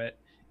get to it.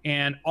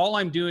 And all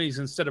I'm doing is,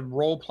 instead of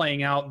role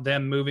playing out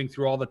them moving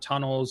through all the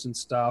tunnels and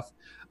stuff,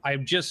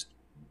 I've just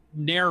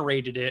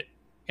narrated it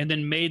and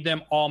then made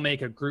them all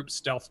make a group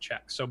stealth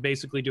check. So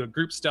basically do a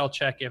group stealth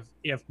check.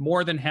 If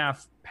more than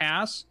half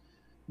pass,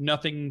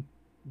 nothing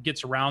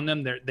gets around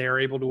them. They're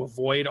able to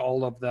avoid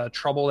all of the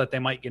trouble that they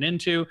might get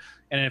into.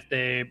 And if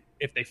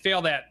they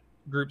fail that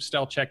group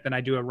stealth check, then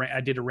I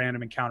did a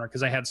random encounter,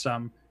 because I had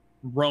some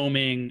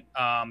roaming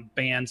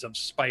bands of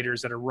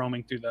spiders that are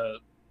roaming through the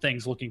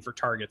things looking for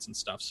targets and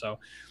stuff. So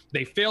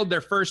they failed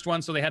their first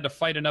one, so they had to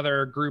fight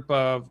another group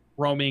of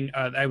roaming.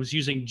 I was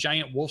using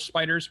giant wolf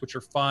spiders, which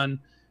are fun.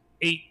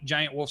 8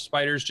 giant wolf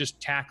spiders, just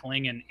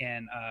tackling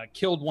and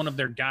killed one of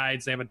their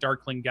guides. They have a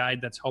darkling guide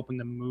that's helping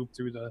them move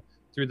through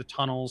the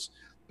tunnels.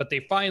 But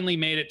they finally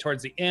made it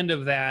towards the end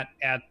of that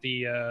at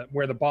the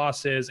where the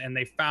boss is, and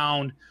they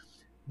found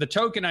the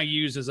token I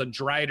use is a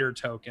Drider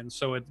token.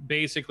 So it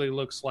basically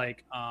looks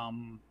like,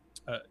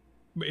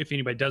 if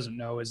anybody doesn't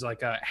know, is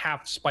like a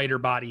half spider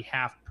body,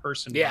 half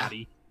person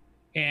body.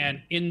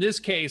 And in this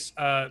case,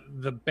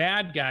 the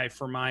bad guy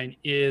for mine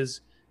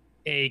is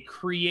a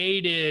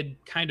created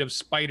kind of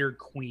spider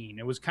queen.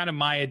 It was kind of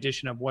my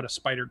edition of what a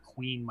spider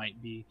queen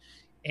might be.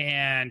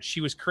 And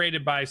she was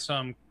created by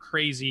some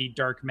crazy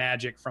dark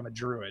magic from a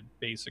druid,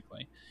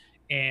 basically.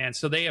 And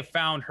so they have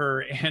found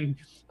her, and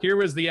here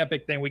was the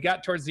epic thing. We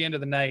got towards the end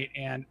of the night,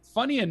 and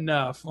funny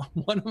enough,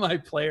 one of my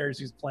players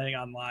who's playing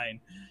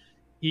online,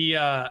 he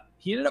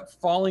ended up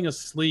falling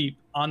asleep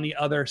on the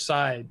other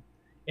side,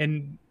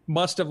 and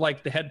must have,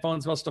 like, the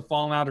headphones must have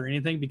fallen out or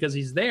anything, because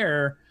he's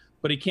there,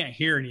 but he can't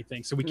hear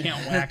anything. So we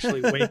can't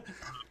actually wake him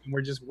up. And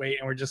we're just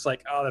waiting. We're just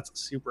like, oh, that's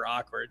super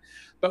awkward.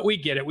 But we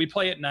get it. We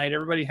play at night.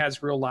 Everybody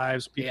has real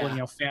lives, people,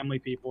 family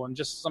people, and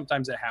just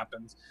sometimes it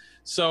happens.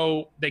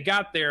 So they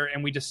got there,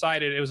 and we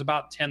decided, it was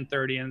about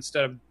 10:30, and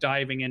instead of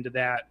diving into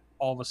that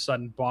all of a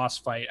sudden boss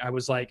fight, I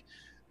was like,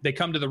 they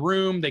come to the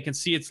room, they can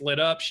see it's lit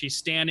up. She's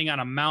standing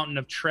on a mountain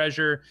of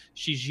treasure.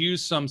 She's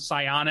used some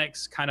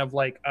psionics, kind of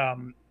like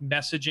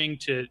messaging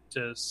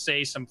to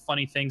say some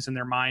funny things in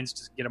their minds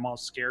to get them all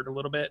scared a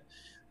little bit.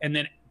 And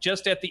then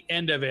just at the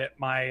end of it,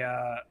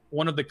 my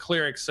one of the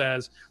clerics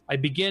says, I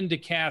begin to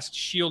cast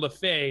Shield of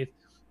Faith,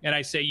 and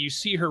I say, you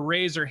see her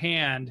raise her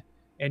hand,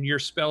 and your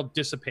spell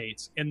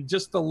dissipates. And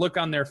just the look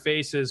on their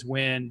faces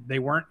when they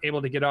weren't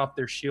able to get off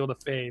their Shield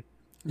of Faith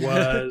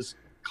was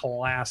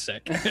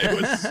classic.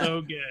 It was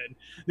so good.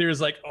 There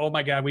was like, oh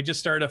my God, we just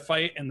started a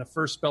fight, and the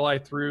first spell I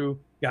threw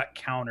got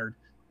countered.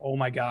 Oh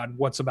my God,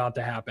 what's about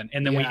to happen?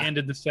 And then we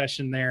ended the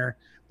session there.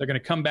 They're going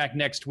to come back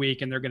next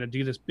week, and they're going to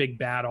do this big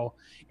battle.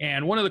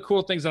 And one of the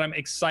cool things that I'm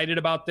excited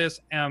about this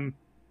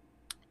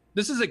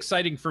is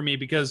exciting for me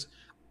because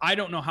I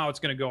don't know how it's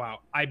going to go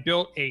out. I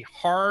built a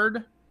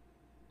hard,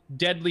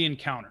 deadly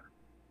encounter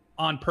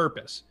on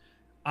purpose.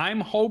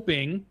 I'm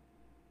hoping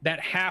that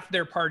half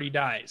their party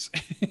dies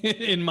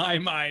in my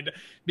mind,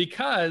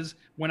 because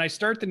when I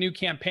start the new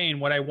campaign,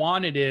 what I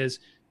wanted is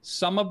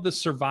some of the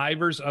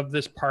survivors of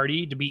this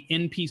party to be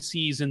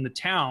NPCs in the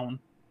town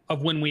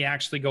of when we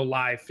actually go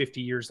live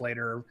 50 years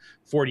later,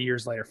 40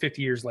 years later,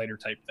 50 years later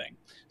type thing.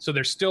 So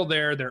they're still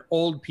there. They're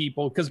old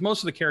people, because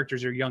most of the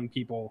characters are young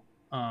people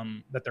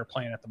that they're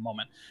playing at the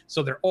moment.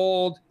 So they're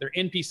old, they're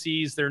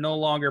NPCs, they're no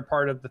longer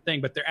part of the thing,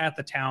 but they're at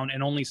the town,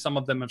 and only some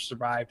of them have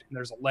survived, and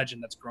there's a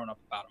legend that's grown up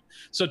about them.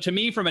 So to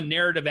me, from a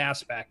narrative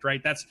aspect,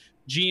 right, that's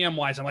GM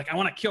wise, I'm like, I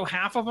want to kill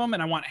half of them,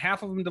 and I want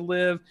half of them to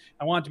live.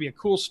 I want it to be a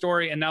cool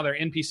story, and now they're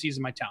NPCs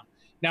in my town.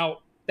 Now,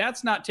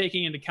 that's not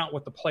taking into account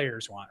what the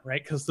players want,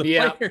 right? Because the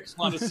players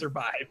want to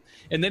survive,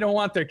 and they don't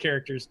want their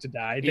characters to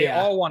die. They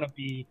all want to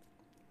be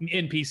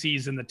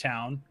NPCs in the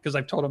town, because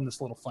I've told them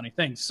this little funny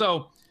thing.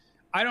 So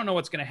I don't know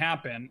what's going to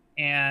happen,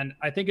 and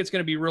I think it's going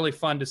to be really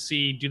fun to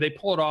see, do they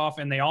pull it off,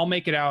 and they all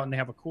make it out, and they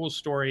have a cool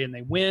story, and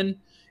they win,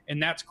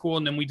 and that's cool.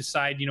 And then we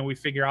decide, we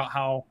figure out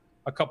how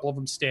a couple of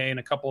them stay and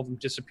a couple of them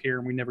disappear,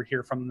 and we never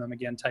hear from them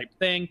again type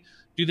thing.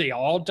 Do they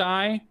all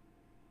die?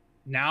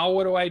 Now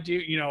what do I do?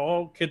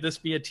 Could this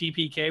be a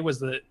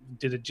TPK?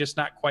 Did it just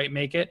not quite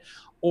make it?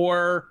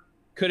 Or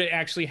could it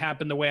actually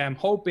happen the way I'm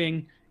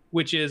hoping,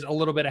 which is a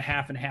little bit of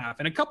half and half?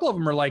 And a couple of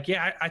them are like,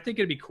 I think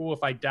it'd be cool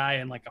if I die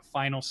in like a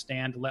final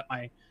stand to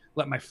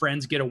let my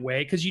friends get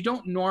away, because you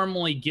don't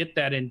normally get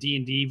that in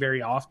D&D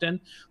very often.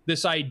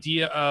 This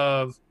idea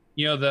of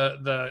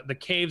the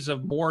caves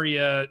of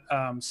Moria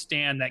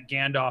stand that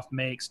Gandalf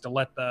makes to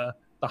let the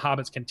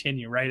hobbits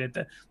continue, right, at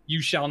the you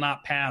shall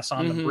not pass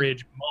on the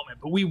bridge moment.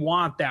 But we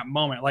want that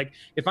moment. Like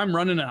if I'm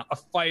running a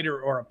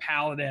fighter or a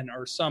paladin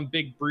or some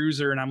big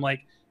bruiser, and I'm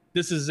like,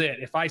 this is it.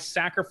 If I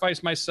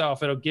sacrifice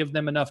myself, it'll give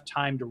them enough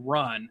time to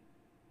run.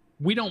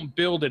 We don't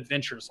build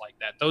adventures like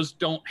that. Those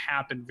don't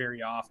happen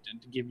very often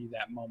to give you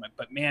that moment.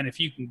 But man, if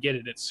you can get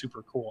it, it's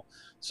super cool.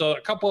 So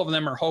a couple of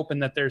them are hoping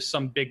that there's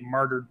some big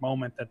martyred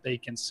moment that they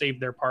can save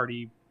their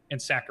party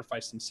and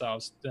sacrifice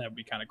themselves. That would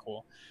be kind of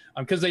cool,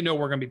 because they know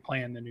we're going to be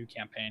playing the new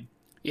campaign.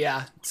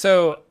 Yeah.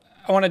 So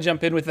I want to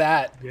jump in with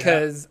that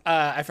because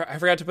I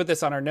forgot to put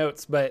this on our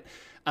notes, but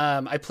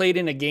I played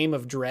in a game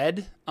of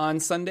Dread on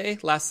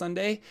last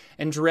Sunday,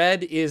 and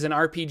Dread is an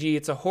RPG.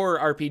 It's a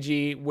horror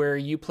RPG where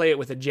you play it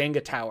with a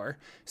Jenga tower.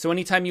 So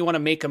anytime you want to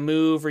make a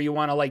move or you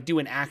want to like do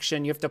an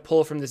action, you have to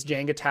pull from this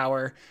Jenga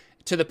tower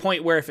to the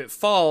point where if it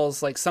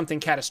falls, like something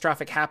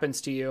catastrophic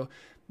happens to you.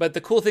 But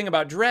the cool thing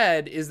about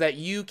Dread is that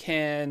you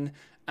can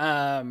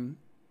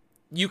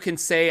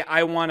say,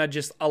 I want to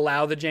just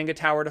allow the Jenga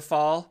tower to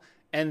fall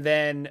and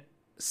then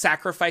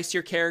sacrifice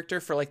your character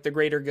for like the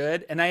greater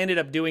good. And I ended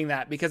up doing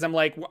that because I'm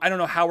like, I don't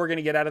know how we're going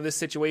to get out of this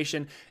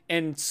situation.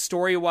 And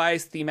story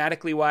wise,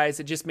 thematically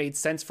wise, it just made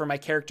sense for my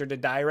character to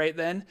die right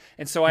then.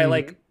 And so I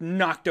like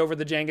knocked over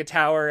the Jenga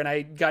tower and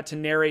I got to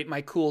narrate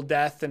my cool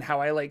death and how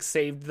I like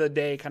saved the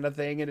day kind of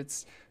thing. And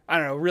it's, I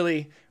don't know,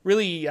 really,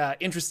 really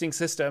interesting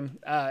system.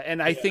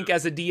 And I think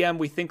as a DM,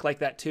 we think like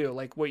that too,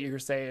 like what you were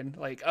saying,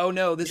 like, oh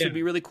no, this would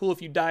be really cool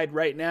if you died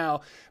right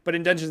now. But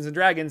in Dungeons and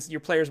Dragons, your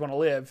players want to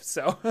live.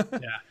 So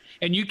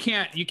and you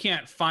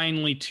can't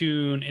finely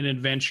tune an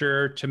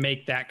adventure to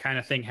make that kind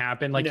of thing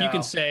happen. Like you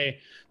can say,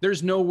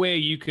 there's no way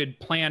you could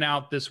plan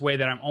out this way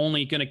that I'm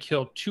only going to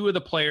kill 2 of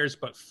the players,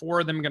 but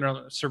 4 of them are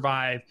going to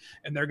survive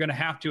and they're going to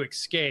have to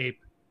escape.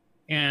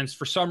 And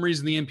for some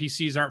reason, the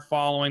NPCs aren't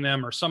following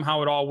them, or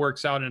somehow it all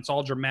works out and it's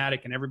all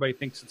dramatic and everybody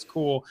thinks it's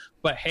cool.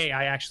 But hey,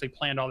 I actually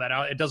planned all that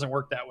out. It doesn't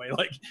work that way.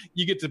 Like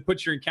you get to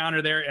put your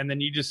encounter there and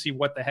then you just see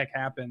what the heck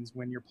happens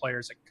when your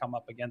players come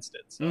up against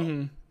it.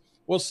 So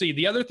we'll see.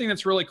 The other thing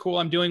that's really cool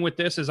I'm doing with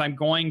this is I'm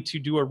going to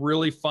do a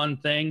really fun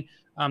thing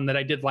that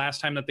I did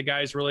last time that the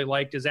guys really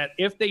liked, is that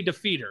if they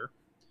defeat her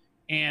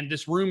and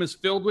this room is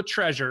filled with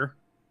treasure,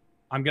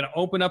 I'm going to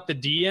open up the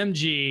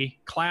DMG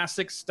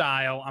classic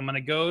style. I'm going to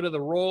go to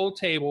the roll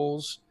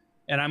tables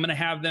and I'm going to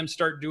have them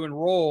start doing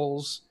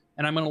rolls,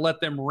 and I'm going to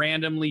let them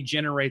randomly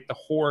generate the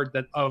hoard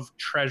of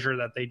treasure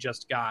that they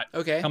just got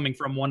coming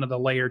from one of the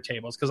layer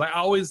tables. Because I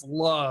always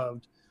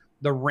loved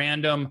the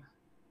random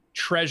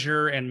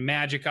treasure and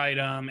magic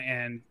item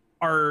and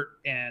art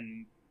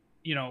and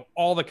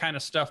all the kind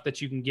of stuff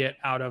that you can get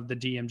out of the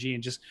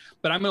DMG,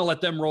 but I'm going to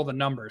let them roll the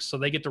numbers. So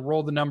they get to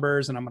roll the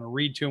numbers and I'm going to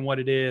read to them what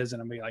it is.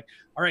 And I'm going to be like,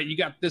 all right, you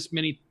got this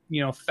many,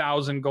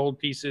 1,000 gold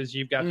pieces.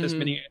 You've got this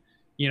many,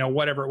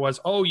 whatever it was.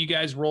 Oh, you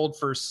guys rolled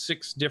for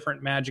 6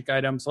 different magic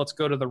items. Let's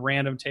go to the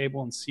random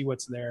table and see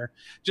what's there.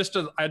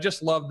 I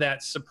just love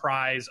that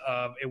surprise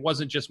of, it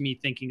wasn't just me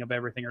thinking of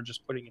everything or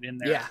just putting it in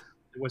there. Yeah.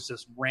 It was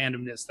this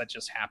randomness that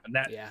just happened.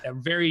 That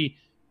very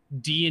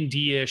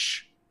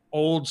D&D-ish,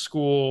 old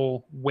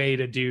school way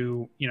to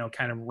do,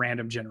 kind of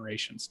random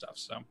generation stuff.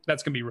 So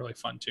that's going to be really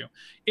fun too.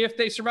 If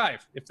they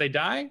survive. If they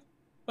die,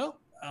 well,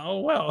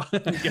 I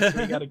guess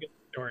we got a good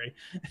story.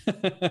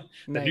 The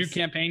new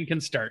campaign can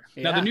start.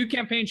 Now the new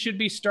campaign should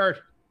be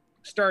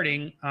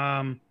starting.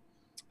 I'm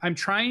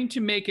trying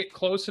to make it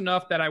close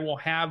enough that I will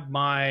have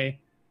my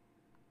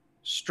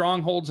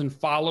Strongholds and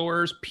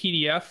Followers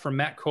PDF from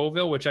Matt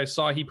Colville, which I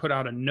saw he put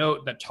out a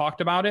note that talked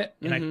about it.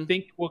 And I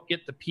think we'll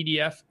get the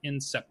PDF in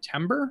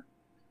September.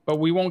 But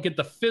we won't get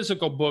the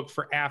physical book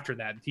for after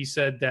that. He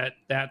said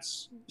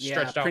that's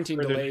stretched out printing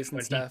delays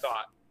and stuff.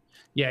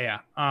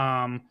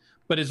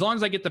 But as long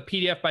as I get the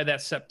PDF by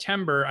that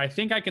September, I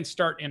think I can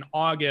start in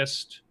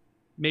August,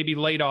 maybe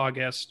late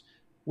August,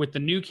 with the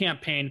new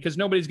campaign, because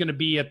nobody's going to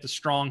be at the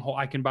Stronghold.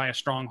 I can buy a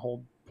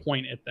Stronghold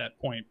point at that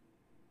point.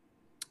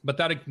 But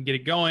that I can get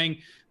it going.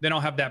 Then I'll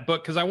have that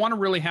book, because I want to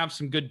really have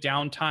some good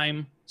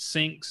downtime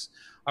syncs.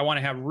 I want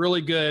to have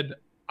really good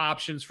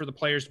options for the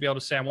players to be able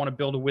to say, I want to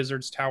build a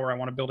wizard's tower, I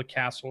want to build a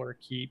castle or a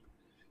keep,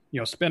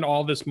 spend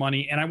all this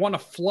money, and I want to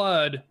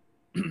flood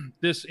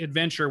this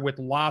adventure with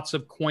lots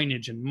of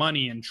coinage and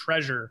money and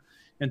treasure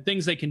and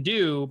things they can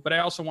do, but I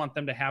also want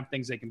them to have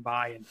things they can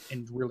buy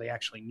and really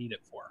actually need it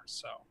for.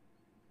 So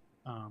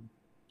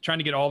trying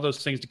to get all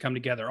those things to come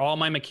together, all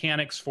my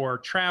mechanics for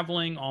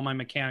traveling, all my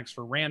mechanics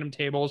for random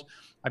tables.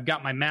 I've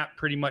got my map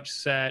pretty much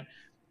set.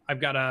 I've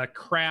got to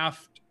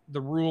craft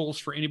the rules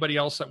for anybody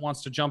else that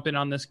wants to jump in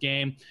on this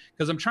game,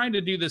 because I'm trying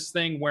to do this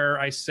thing where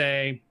I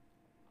say,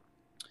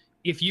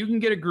 if you can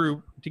get a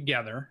group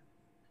together,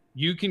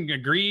 you can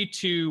agree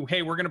to,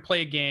 hey, we're going to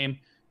play a game.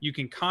 You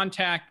can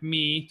contact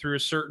me through a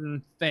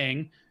certain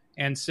thing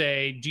and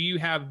say, do you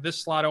have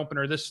this slot open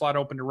or this slot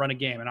open to run a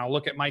game? And I'll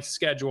look at my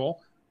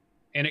schedule,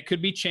 and it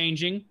could be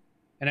changing.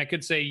 And I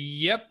could say,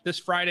 yep, this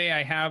Friday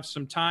I have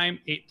some time,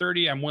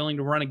 8:30, I'm willing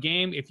to run a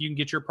game. If you can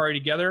get your party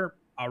together,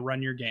 I'll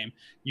run your game.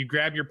 You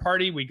grab your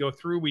party, we go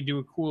through, we do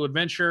a cool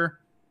adventure.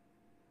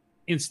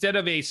 Instead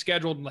of a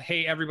scheduled,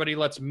 hey, everybody,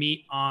 let's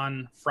meet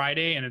on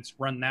Friday, and it's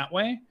run that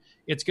way,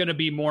 it's going to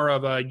be more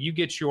of a, you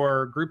get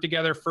your group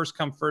together, first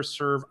come, first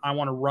serve. I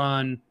want to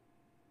run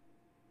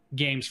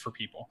games for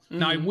people.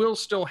 Now, I will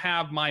still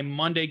have my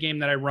Monday game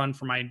that I run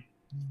for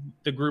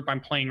the group I'm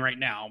playing right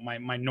now,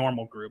 my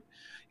normal group.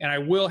 And I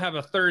will have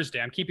a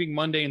Thursday. I'm keeping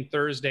Monday and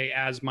Thursday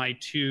as my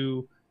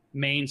 2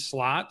 main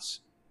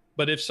slots.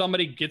 But if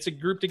somebody gets a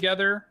group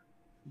together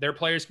their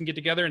players can get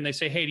together and they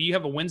say, hey, do you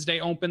have a Wednesday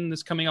open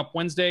this coming up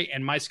Wednesday?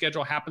 And my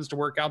schedule happens to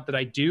work out that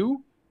I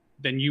do.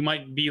 Then you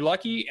might be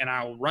lucky, and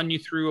I'll run you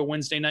through a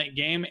Wednesday night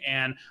game,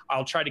 and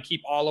I'll try to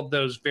keep all of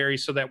those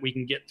so that we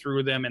can get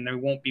through them, and there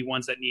won't be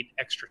ones that need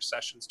extra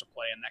sessions to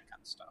play and that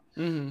kind of stuff.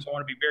 Mm-hmm. So I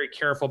want to be very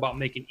careful about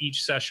making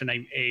each session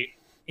a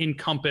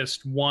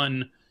encompassed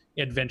one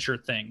adventure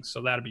thing.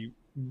 So that'd be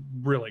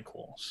really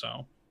cool.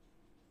 So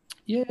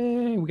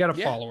yay, we got a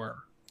follower.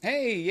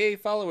 Hey, yay,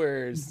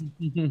 followers.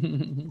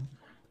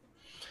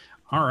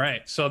 All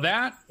right. So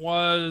that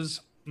was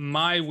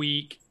my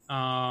week.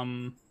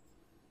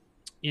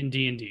 In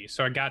D&D.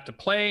 So I got to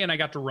play and I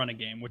got to run a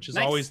game, which is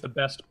always the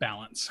best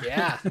balance.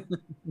 Yeah.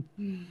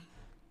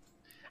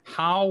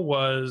 How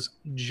was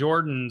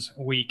Jordan's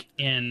week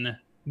in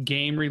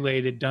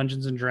game-related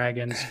Dungeons and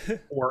Dragons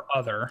or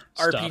other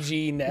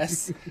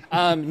RPG-ness?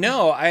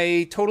 No,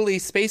 I totally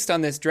spaced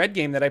on this Dread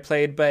game that I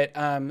played, but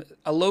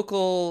a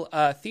local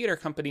theater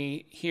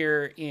company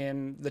here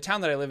in the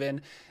town that I live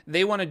in,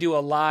 they want to do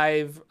a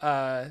live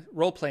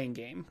role-playing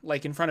game,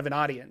 like in front of an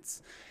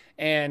audience.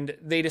 And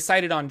they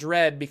decided on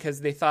Dread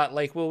because they thought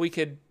like, well, we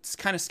could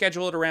kind of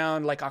schedule it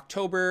around like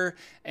October.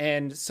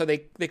 And so they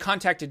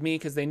contacted me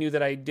because they knew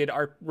that I did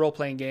art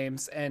role-playing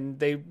games.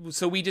 And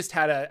so we just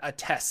had a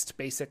test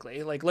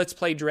basically, like, let's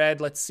play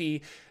Dread. Let's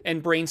see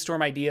and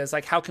brainstorm ideas.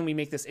 Like, how can we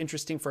make this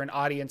interesting for an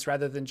audience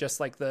rather than just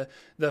like the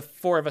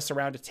four of us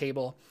around a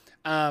table?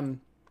 And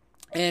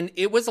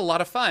it was a lot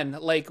of fun.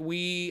 Like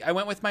I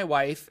went with my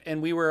wife and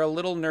we were a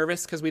little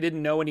nervous because we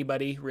didn't know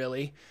anybody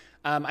really.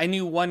 I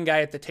knew one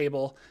guy at the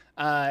table,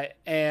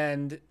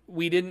 and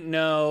we didn't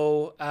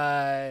know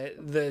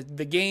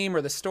the game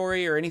or the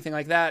story or anything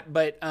like that,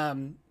 but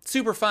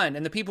super fun.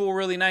 And the people were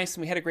really nice,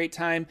 and we had a great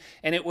time.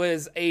 And it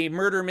was a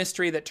murder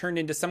mystery that turned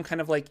into some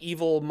kind of like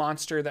evil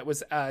monster that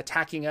was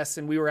attacking us,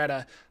 and we were at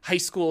a high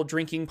school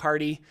drinking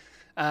party.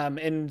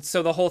 And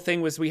so the whole thing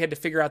was we had to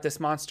figure out this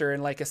monster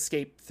and like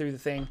escape through the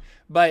thing.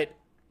 But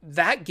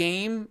that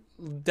game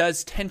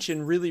does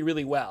tension really,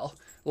 really well.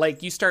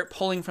 Like, you start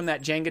pulling from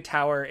that Jenga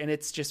tower and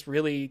it's just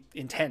really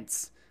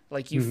intense.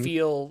 Like, you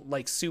feel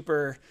like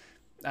super,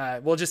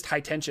 just high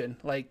tension,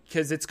 like,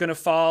 cause it's going to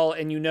fall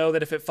and you know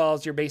that if it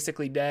falls, you're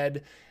basically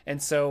dead. And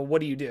so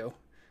what do you do?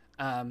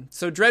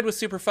 So Dread was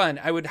super fun.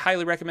 I would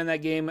highly recommend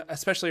that game,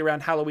 especially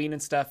around Halloween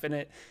and stuff. And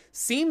it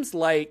seems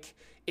like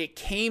it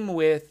came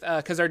with,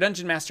 cause our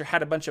Dungeon Master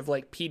had a bunch of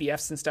like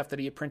PDFs and stuff that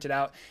he had printed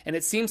out. And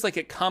it seems like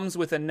it comes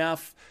with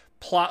enough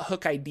plot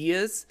hook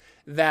ideas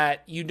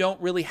that you don't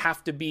really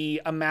have to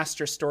be a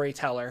master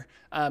storyteller.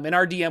 And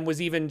our DM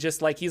was even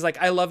just like, he's like,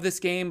 I love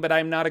this game, but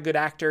I'm not a good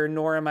actor,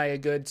 nor am I a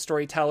good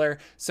storyteller.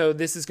 So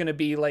this is going to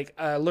be like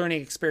a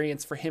learning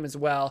experience for him as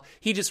well.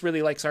 He just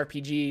really likes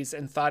RPGs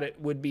and thought it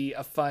would be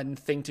a fun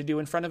thing to do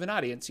in front of an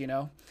audience, you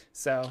know?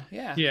 So,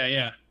 yeah.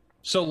 Yeah.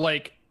 So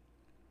like,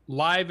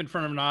 live in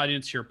front of an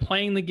audience, you're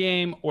playing the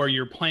game, or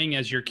you're playing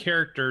as your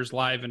characters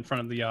live in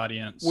front of the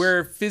audience?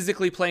 We're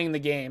physically playing the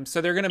game.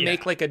 So they're going to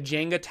make like a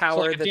Jenga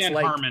tower, like that's Dan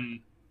like Harmon.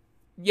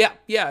 Yeah,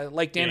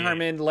 like Dan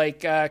Harmon,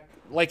 like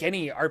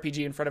any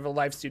RPG in front of a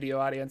live studio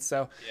audience.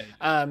 So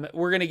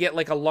we're going to get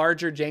like a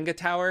larger Jenga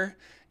tower,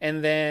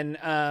 and then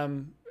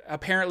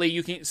apparently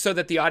you can, so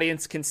that the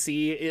audience can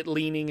see it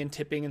leaning and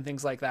tipping and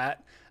things like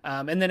that.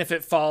 And then if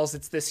it falls,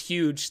 it's this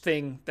huge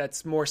thing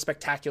that's more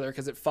spectacular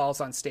because it falls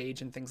on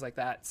stage and things like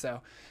that. So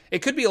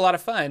it could be a lot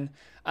of fun.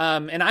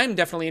 And I'm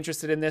definitely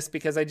interested in this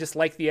because I just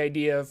like the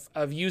idea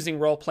of using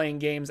role-playing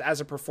games as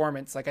a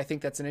performance. Like, I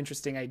think that's an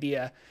interesting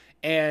idea.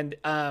 And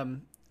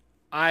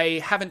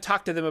I haven't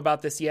talked to them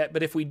about this yet,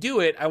 but if we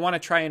do it, I want to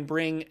try and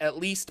bring at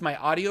least my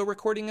audio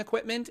recording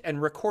equipment and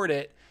record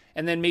it.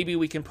 And then maybe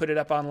we can put it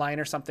up online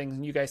or something,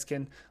 and you guys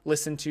can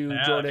listen to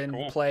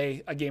Jordan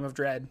play a game of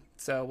Dread.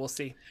 So we'll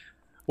see.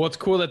 Well, it's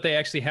cool that they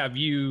actually have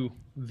you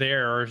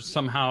there, or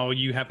somehow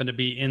you happen to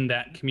be in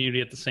that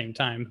community at the same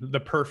time. The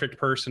perfect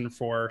person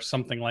for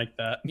something like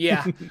that.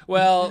 Yeah.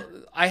 Well,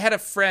 I had a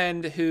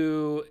friend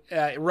who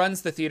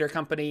runs the theater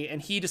company,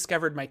 and he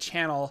discovered my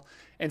channel.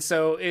 And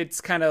so it's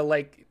kind of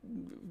like,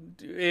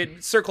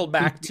 it circled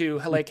back to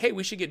like, hey,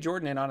 we should get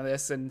Jordan in on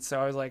this. And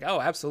so I was like,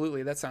 oh,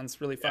 absolutely. That sounds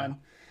really fun.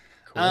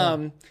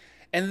 Cool.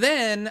 And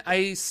then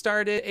I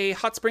started a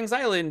Hot Springs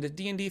Island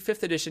D&D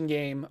 5th edition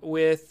game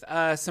with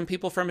some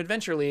people from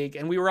Adventure League.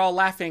 And we were all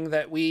laughing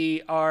that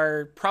we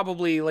are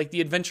probably like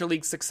the Adventure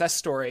League success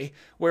story,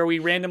 where we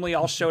randomly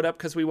all showed up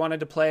because we wanted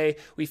to play.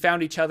 We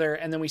found each other,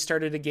 and then we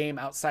started a game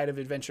outside of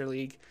Adventure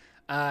League.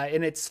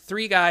 And it's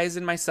 3 guys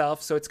and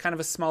myself, so it's kind of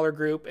a smaller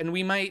group. And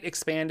we might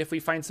expand if we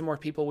find some more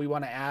people we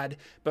want to add.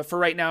 But for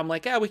right now, I'm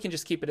like, we can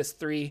just keep it as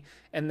 3.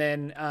 And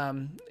then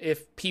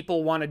if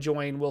people want to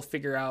join, we'll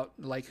figure out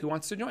like who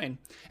wants to join.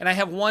 And I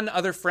have one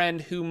other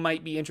friend who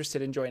might be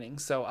interested in joining,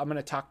 so I'm going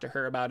to talk to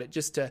her about it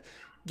just to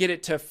get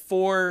it to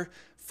 4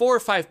 or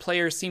 5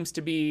 players. Seems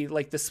to be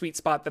like the sweet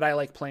spot that I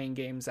like playing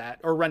games at,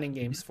 or running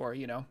games for,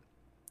 you know.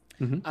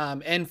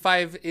 And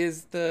 5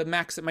 is the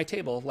max at my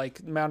table,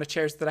 like amount of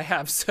chairs that I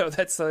have. So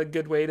that's a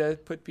good way to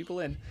put people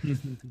in.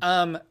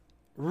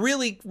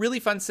 Really, really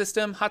fun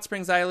system. Hot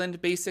Springs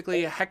Island,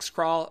 basically a hex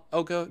crawl.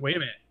 Oh, go. Wait a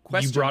minute.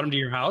 Question. You brought him to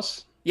your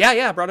house? Yeah,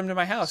 I brought him to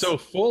my house. So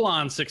full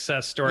on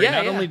success story.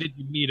 Not only did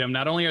you meet them,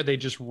 not only are they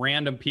just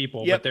random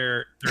people, but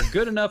they're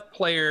good enough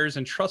players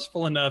and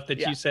trustful enough that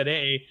you said,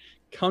 hey,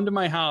 come to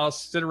my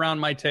house, sit around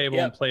my table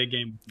and play a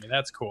game with me.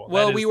 That's cool.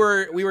 Well, we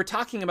were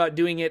talking about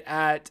doing it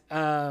at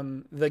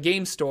the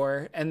game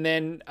store, and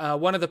then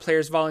one of the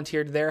players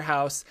volunteered their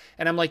house,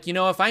 and I'm like,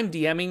 if I'm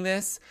DMing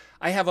this,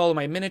 I have all of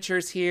my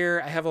miniatures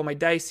here, I have all my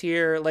dice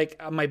here,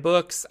 like my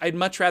books. I'd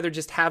much rather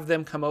just have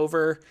them come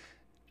over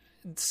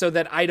so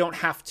that I don't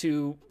have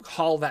to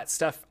haul that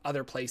stuff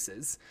other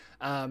places.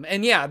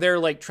 And yeah, they're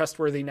like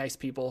trustworthy, nice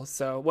people.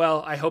 So,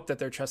 well, I hope that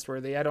they're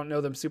trustworthy. I don't know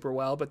them super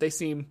well, but they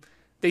seem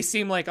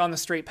like on the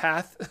straight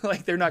path.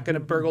 Like they're not going to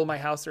burgle my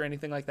house or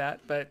anything like that.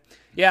 But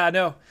yeah,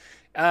 no.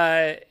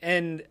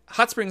 And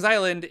Hot Springs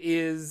Island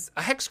is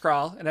a hex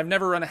crawl, and I've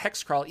never run a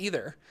hex crawl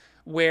either,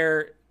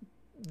 where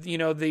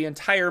the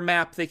entire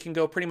map, they can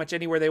go pretty much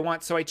anywhere they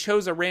want. So I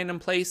chose a random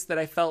place that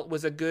I felt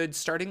was a good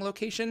starting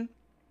location.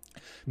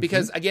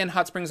 Because again,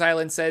 Hot Springs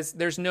Island says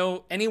there's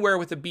no anywhere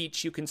with a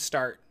beach you can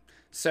start.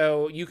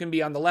 So you can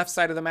be on the left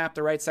side of the map,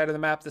 the right side of the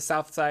map, the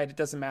south side, it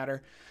doesn't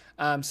matter.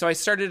 So I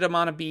started them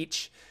on a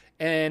beach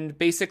and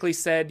basically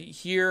said,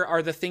 here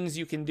are the things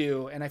you can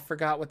do. And I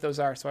forgot what those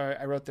are, so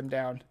I wrote them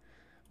down.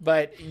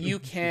 But you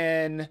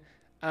can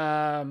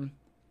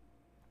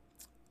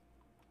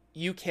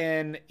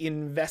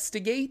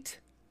investigate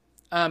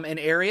an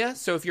area.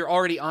 So if you're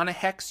already on a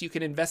hex, you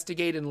can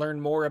investigate and learn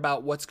more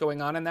about what's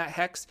going on in that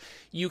hex.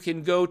 You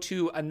can go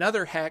to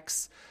another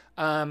hex,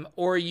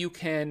 or you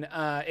can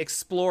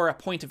explore a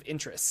point of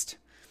interest.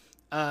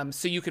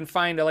 So you can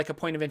find a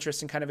point of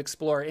interest and kind of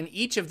explore. And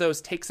each of those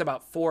takes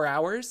about 4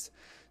 hours.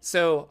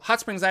 So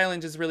Hot Springs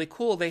Island is really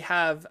cool. They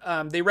have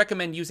they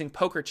recommend using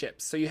poker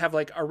chips. So you have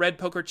like a red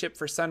poker chip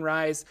for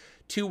sunrise,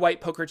 2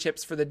 white poker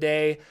chips for the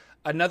day,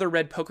 another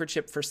red poker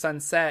chip for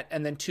sunset,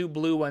 and then 2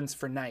 blue ones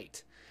for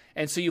night.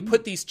 And so you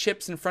put these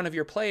chips in front of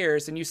your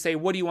players and you say,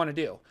 what do you want to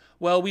do?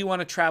 Well, we want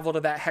to travel to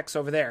that hex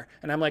over there.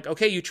 And I'm like,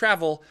 okay, you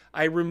travel.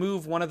 I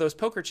remove one of those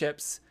poker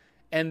chips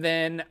and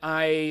then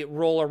I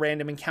roll a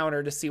random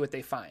encounter to see what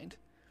they find.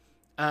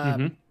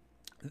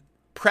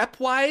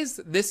 Prep-wise,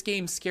 this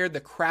game scared the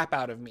crap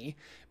out of me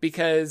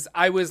because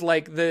I was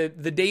like the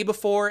day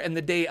before and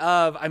the day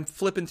of, I'm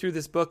flipping through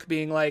this book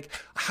being like,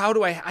 how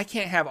do I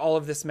can't have all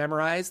of this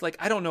memorized. Like,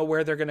 I don't know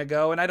where they're going to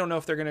go. And I don't know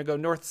if they're going to go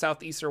north,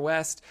 south, east, or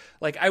west.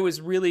 Like, I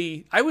was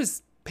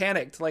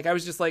panicked. Like, I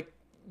was just like,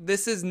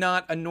 this is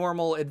not a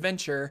normal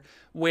adventure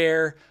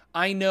where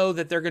I know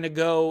that they're going to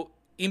go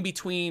in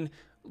between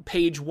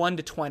page 1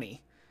 to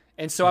 20.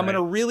 And so I'm going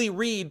to really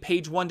read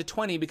page 1 to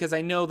 20 because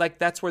I know like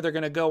that's where they're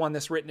going to go on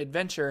this written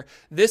adventure.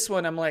 This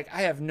one, I'm like,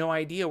 I have no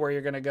idea where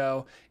you're going to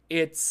go.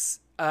 It's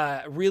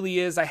really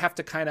is. I have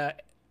to kind of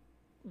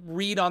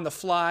read on the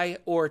fly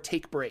or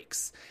take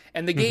breaks.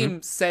 And the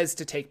game says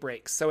to take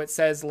breaks. So it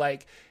says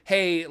like,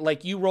 hey,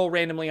 like you roll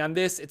randomly on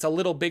this. It's a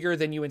little bigger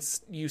than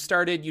you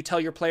started. You tell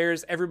your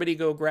players, everybody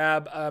go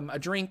grab a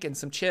drink and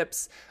some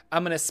chips.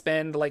 I'm going to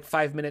spend like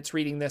 5 minutes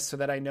reading this so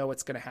that I know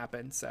what's going to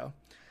happen. So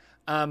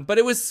but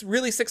it was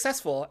really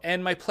successful,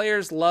 and my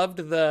players loved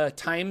the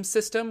time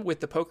system with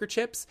the poker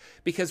chips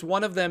because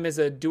one of them is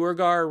a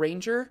Duergar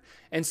ranger,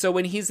 and so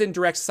when he's in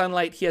direct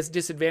sunlight, he has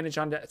disadvantage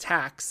on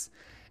attacks,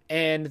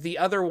 and the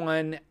other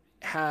one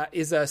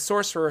is a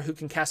sorcerer who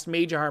can cast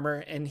mage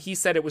armor, and he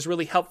said it was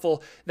really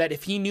helpful that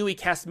if he knew he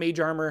cast mage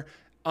armor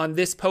on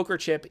this poker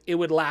chip, it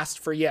would last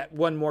for yet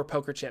one more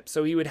poker chip,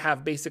 so he would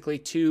have basically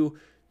two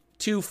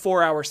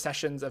 4-hour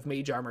sessions of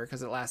mage armor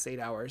because it lasts 8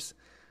 hours.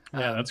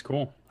 Yeah, that's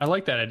cool. I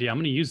like that idea. I'm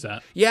going to use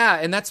that. Yeah,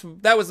 and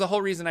that was the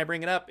whole reason I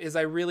bring it up is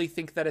I really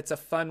think that it's a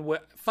fun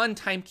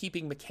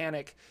timekeeping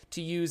mechanic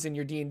to use in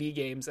your D&D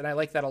games, and I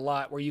like that a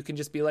lot where you can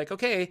just be like,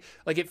 okay,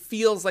 like it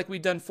feels like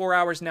we've done 4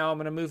 hours now. I'm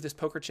going to move this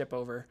poker chip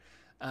over.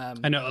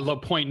 I know a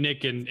point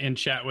Nick in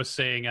chat was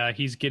saying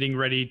he's getting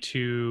ready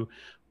to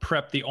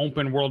prep the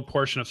open world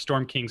portion of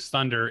Storm King's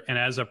Thunder, and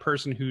as a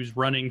person who's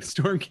running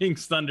Storm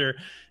King's Thunder,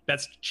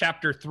 that's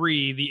chapter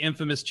 3, the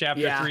infamous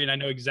chapter 3, and I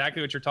know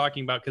exactly what you're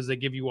talking about because they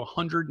give you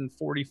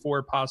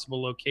 144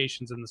 possible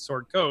locations in the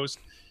Sword Coast,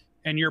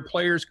 and your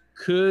players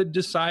could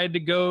decide to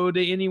go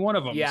to any one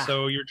of them.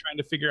 So you're trying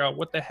to figure out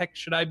what the heck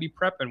should I be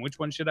prepping, which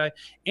one should I,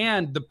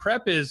 and the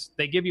prep is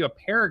they give you a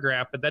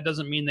paragraph, but that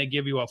doesn't mean they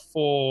give you a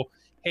full,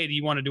 hey, do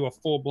you want to do a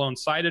full-blown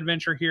side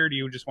adventure here? Do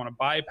you just want to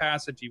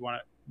bypass it? Do you want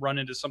to run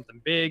into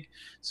something big?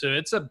 So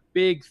it's a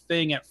big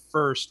thing at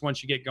first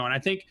once you get going. I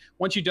think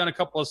once you've done a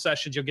couple of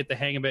sessions, you'll get the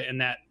hang of it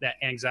and that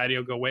anxiety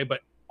will go away.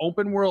 But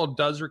open world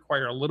does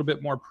require a little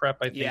bit more prep,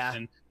 I think,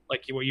 than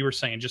like what you were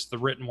saying, just the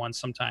written one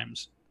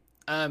sometimes.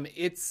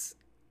 It's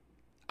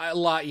a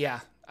lot. Yeah.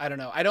 I don't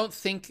know. I don't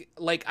think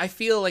like I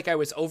feel like I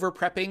was over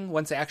prepping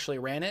once I actually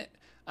ran it.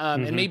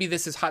 And maybe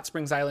this is Hot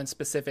Springs Island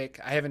specific.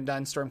 I haven't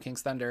done Storm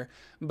King's Thunder,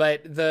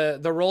 but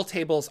the roll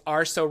tables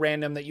are so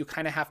random that you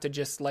kind of have to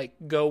just like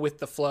go with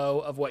the flow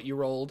of what you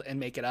rolled and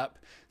make it up.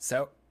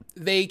 So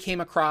they came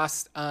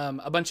across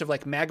a bunch of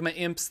like magma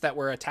imps that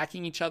were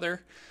attacking each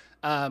other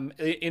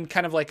in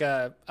kind of like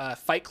a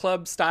Fight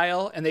Club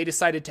style, and they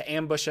decided to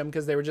ambush them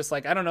because they were just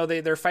like, I don't know,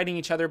 they're fighting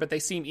each other, but they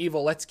seem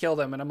evil. Let's kill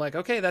them. And I'm like,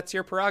 okay, that's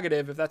your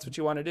prerogative if that's what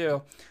you want to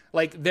do.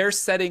 Like, they're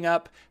setting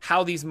up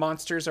how these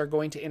monsters are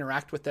going to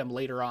interact with them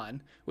later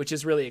on, which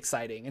is really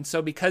exciting. And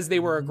so because they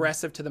were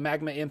aggressive to the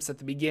magma imps at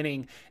the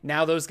beginning,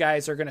 now those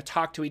guys are going to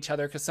talk to each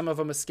other because some of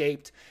them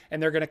escaped,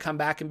 and they're going to come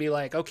back and be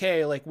like,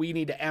 okay, like we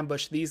need to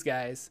ambush these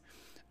guys.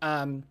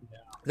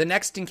 The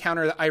next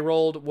encounter that I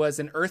rolled was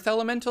an Earth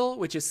Elemental,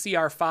 which is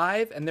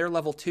CR5, and they're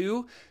level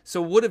 2,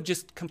 so would have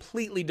just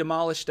completely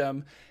demolished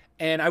them.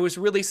 And I was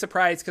really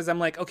surprised because I'm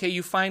like, okay,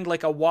 you find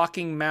like a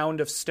walking mound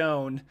of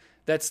stone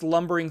that's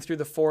lumbering through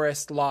the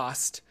forest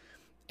lost.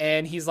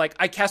 And he's like,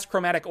 I cast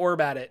Chromatic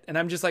Orb at it. And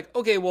I'm just like,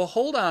 okay, well,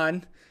 hold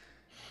on.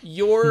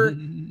 We're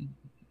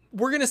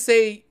going to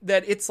say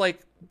that it's like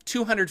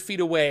 200 feet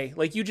away.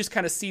 Like, you just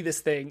kind of see this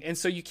thing, and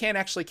so you can't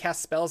actually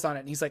cast spells on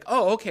it. And he's like,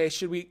 oh, okay,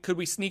 could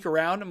we sneak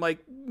around? I'm like,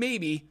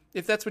 maybe,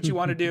 if that's what you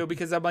want to do,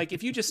 because I'm like,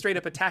 if you just straight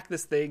up attack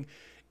this thing,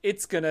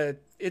 it's gonna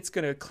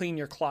clean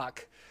your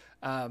clock.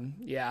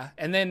 Yeah.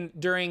 And then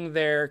during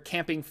their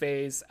camping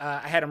phase,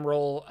 I had them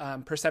roll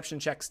perception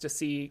checks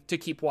to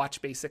keep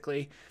watch,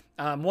 basically.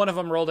 One of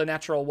them rolled a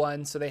natural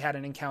 1, so they had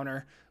an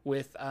encounter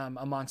with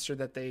a monster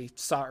that they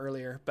saw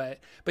earlier. But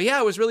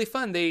yeah, it was really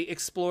fun. They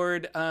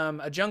explored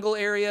a jungle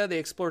area, they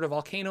explored a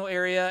volcano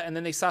area, and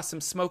then they saw some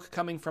smoke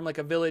coming from like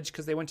a village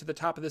because they went to the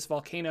top of this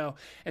volcano.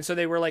 And so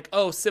they were like,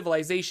 oh,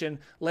 civilization,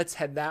 let's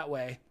head that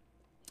way.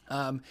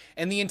 And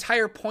the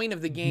entire point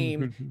of the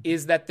game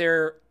is that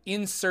they're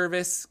in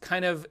service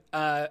kind of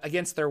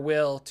against their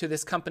will to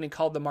this company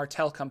called the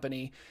Martell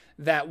Company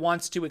that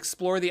wants to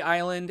explore the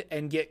island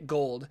and get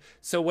gold.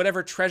 So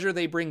whatever treasure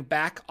they bring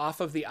back off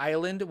of the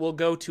island will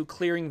go to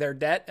clearing their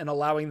debt and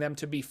allowing them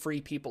to be free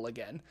people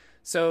again.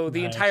 So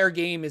the entire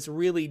game is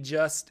really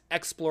just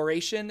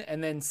exploration,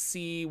 and then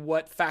see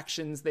what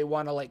factions they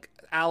want to like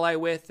ally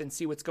with and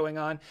see what's going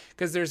on.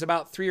 Because there's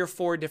about 3 or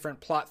 4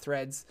 different plot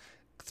threads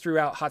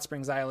throughout Hot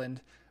Springs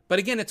Island. But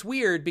again, it's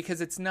weird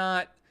because it's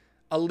not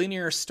a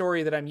linear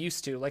story that I'm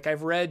used to. Like,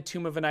 I've read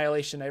Tomb of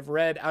Annihilation, I've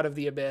read Out of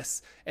the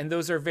Abyss, and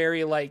those are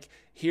very like,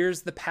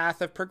 here's the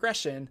path of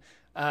progression.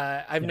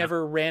 I've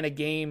never ran a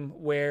game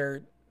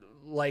where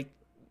like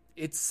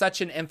it's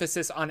such an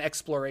emphasis on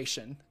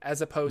exploration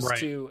as opposed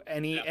to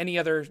any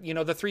other, you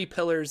know, the 3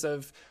 pillars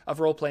of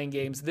role-playing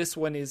games. This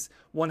one is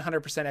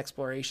 100%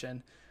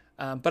 exploration.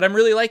 But I'm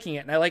really liking it,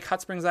 and I like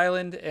Hot Springs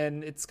Island,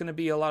 and it's going to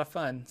be a lot of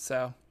fun.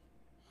 So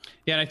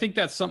yeah, and I think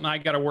that's something I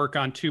got to work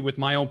on too with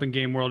my open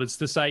game world. It's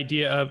this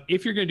idea of,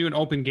 if you're going to do an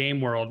open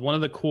game world, one of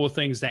the cool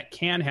things that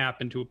can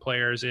happen to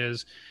players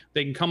is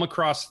they can come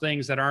across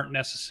things that aren't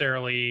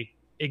necessarily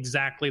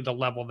exactly the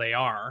level they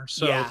are.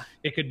 So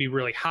it could be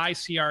really high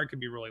CR, it could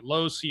be really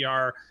low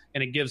CR,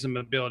 and it gives them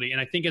ability. And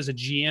I think as a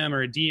GM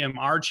or a DM,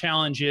 our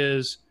challenge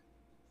is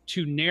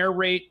to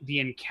narrate the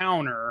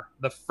encounter,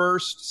 the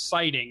first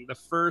sighting, the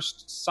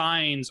first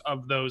signs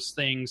of those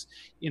things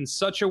in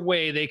such a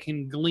way they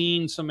can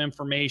glean some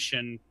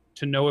information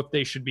to know if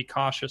they should be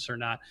cautious or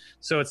not.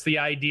 So it's the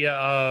idea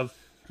of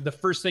the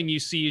first thing you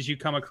see is you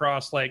come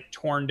across like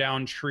torn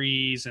down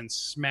trees and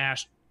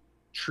smashed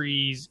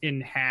trees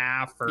in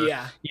half, or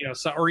you know,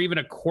 or even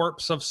a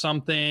corpse of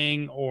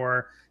something,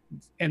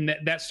 and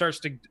that starts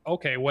to,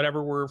 okay,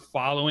 whatever we're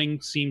following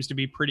seems to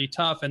be pretty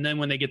tough. And then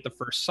when they get the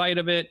first sight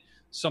of it,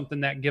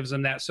 something that gives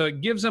them that. So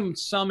it gives them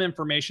some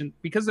information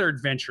because they're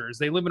adventurers.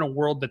 They live in a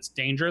world that's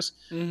dangerous.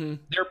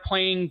 They're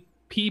playing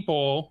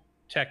people,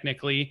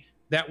 technically,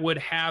 that would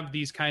have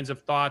these kinds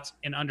of thoughts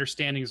and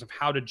understandings of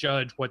how to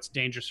judge what's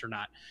dangerous or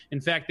not.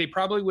 In fact, they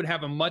probably would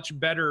have a much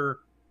better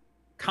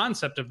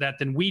concept of that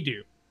than we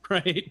do,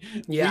 right?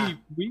 Yeah.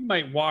 We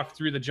might walk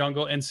through the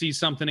jungle and see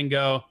something and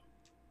go,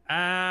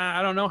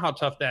 I don't know how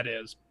tough that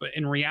is. But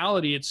in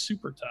reality, it's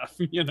super tough,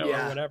 you know,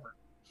 or whatever.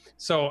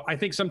 So I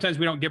think sometimes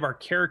we don't give our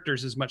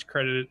characters as much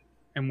credit,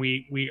 and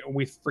we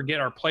forget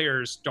our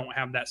players don't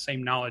have that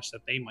same knowledge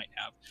that they might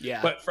have.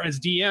 Yeah. But as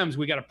DMs,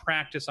 we got to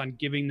practice on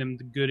giving them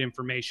the good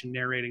information,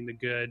 narrating the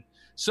good.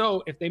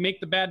 So if they make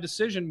the bad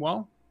decision,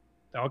 well,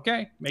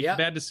 okay, make the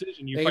bad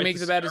decision. You make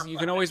the bad decision. You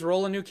can always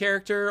roll a new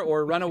character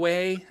or run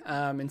away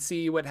and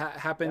see what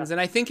happens. Yeah.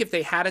 And I think if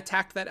they had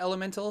attacked that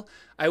elemental,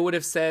 I would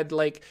have said,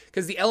 like,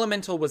 because the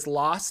elemental was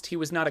lost, he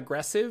was not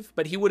aggressive,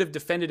 but he would have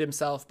defended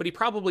himself. But he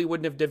probably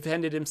wouldn't have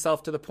defended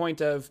himself to the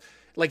point of,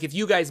 like, if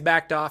you guys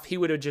backed off, he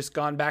would have just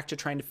gone back to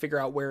trying to figure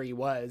out where he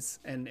was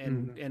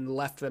and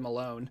left them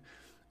alone.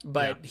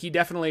 But he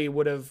definitely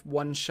would have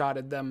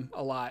one-shotted them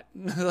a lot.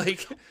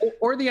 Like,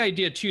 or the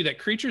idea too that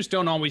creatures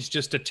don't always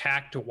just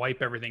attack to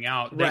wipe everything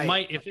out. They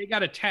might, if they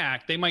got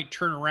attacked, they might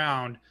turn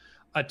around,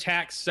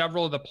 attack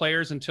several of the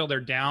players until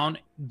they're down,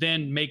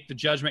 then make the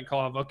judgment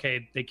call of,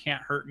 okay, they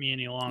can't hurt me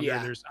any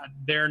longer.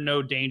 They're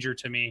no danger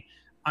to me.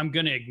 I'm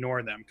going to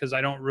ignore them because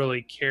I don't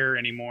really care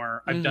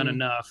anymore. I've done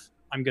enough.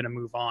 I'm going to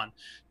move on.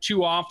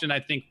 Too often, I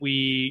think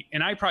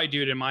and I probably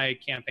do it in my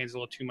campaigns a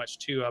little too much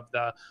too, of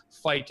the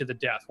fight to the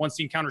death. Once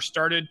the encounter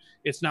started,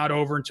 it's not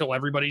over until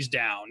everybody's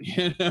down.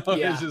 You know,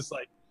 yeah. It's just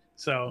like,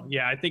 so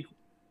yeah, I think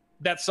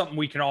that's something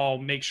we can all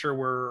make sure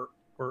we're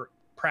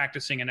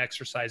practicing and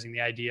exercising, the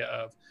idea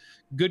of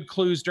good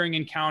clues during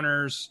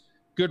encounters,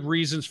 good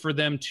reasons for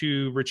them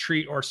to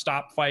retreat or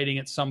stop fighting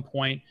at some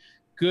point,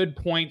 good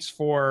points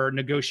for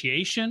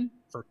negotiation,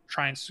 for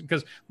trying,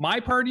 because my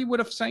party would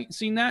have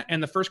seen that,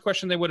 and the first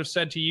question they would have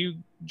said to you,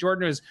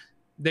 Jordan, is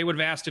they would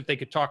have asked if they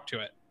could talk to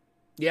it.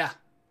 Yeah.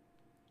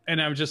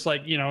 And I'm just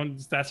like, you know,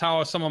 that's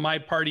how some of my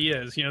party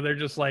is. You know, they're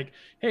just like,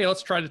 hey,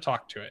 let's try to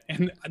talk to it.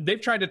 And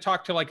they've tried to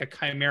talk to like a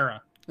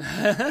chimera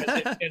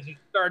as it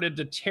started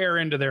to tear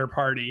into their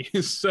party.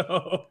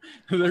 So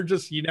they're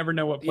just, you never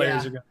know what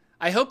players are going to.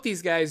 I hope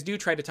these guys do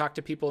try to talk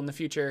to people in the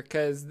future,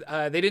 because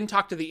they didn't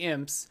talk to the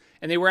imps,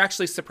 and they were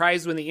actually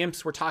surprised when the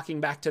imps were talking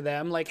back to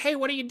them, like, hey,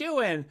 what are you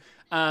doing?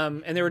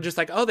 And they were just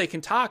like, oh, they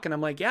can talk. And I'm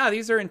like, yeah,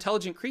 these are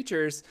intelligent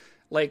creatures.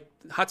 Like,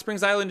 Hot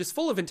Springs Island is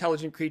full of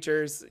intelligent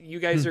creatures. You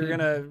guys are going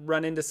to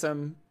run into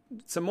some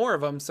more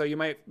of them, so you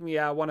might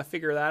want to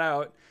figure that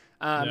out.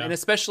 And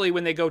especially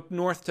when they go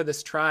north to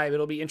this tribe,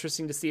 it'll be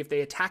interesting to see if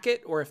they attack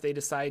it or if they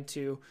decide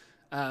to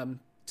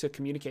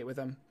communicate with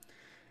them.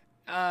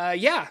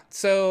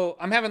 So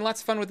I'm having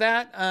lots of fun with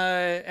that.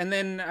 And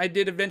then I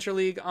did Adventure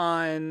League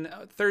on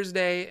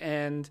Thursday,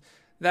 and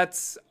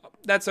that's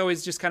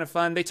always just kind of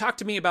fun. They talked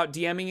to me about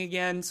DMing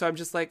again, so I'm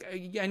just like,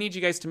 I need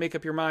you guys to make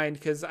up your mind,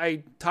 because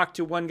I talked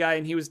to one guy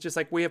and he was just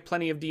like, we have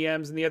plenty of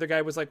DMs, and the other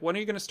guy was like, when are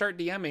you going to start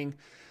DMing?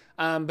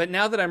 But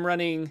now that I'm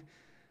running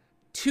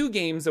 2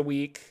 games a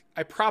week,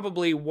 I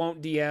probably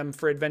won't DM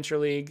for Adventure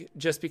League,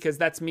 just because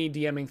that's me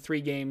DMing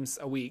 3 games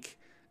a week.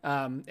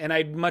 And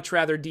I'd much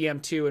rather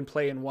DM 2 and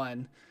play in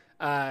 1.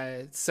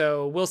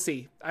 So we'll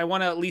see. I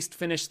want to at least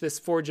finish this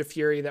Forge of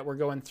Fury that we're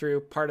going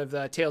through, part of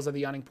the Tales of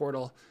the Yawning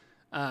Portal,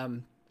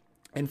 and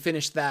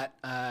finish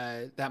that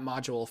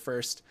module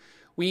first.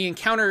 We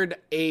encountered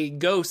a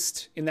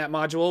ghost in that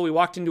module. We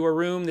walked into a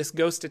room. This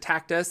ghost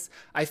attacked us.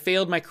 I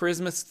failed my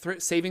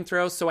charisma saving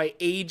throw, so I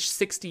aged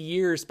 60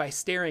 years by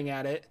staring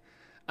at it.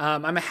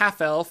 I'm a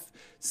half elf,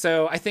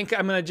 so I think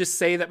I'm going to just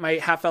say that my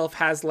half elf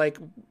has like,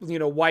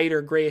 white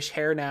or grayish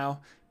hair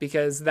now,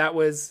 because that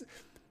was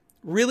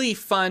really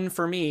fun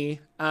for me.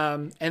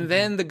 And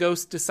then the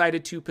ghost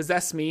decided to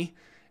possess me,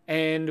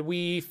 and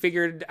we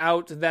figured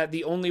out that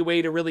the only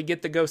way to really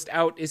get the ghost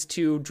out is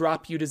to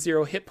drop you to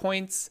 0 hit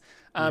points.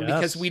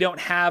 Because we don't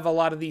have a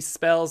lot of these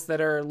spells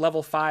that are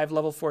level 5,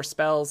 level 4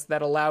 spells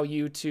that allow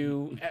you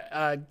to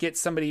get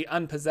somebody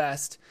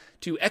unpossessed,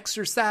 to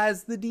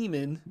exorcise the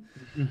demon.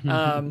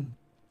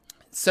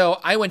 So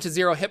I went to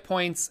 0 hit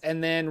points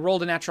and then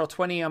rolled a natural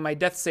 20 on my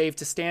death save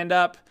to stand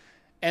up.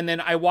 And then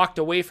I walked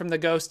away from the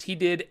ghost. He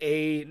did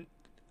a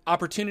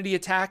opportunity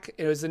attack.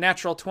 It was a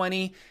natural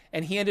 20,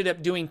 and he ended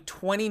up doing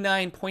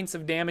 29 points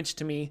of damage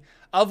to me,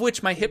 of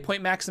which my hit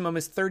point maximum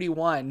is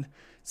 31.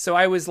 So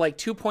I was like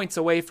 2 points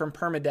away from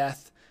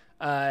permadeath.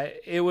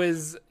 It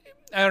was,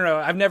 I don't know,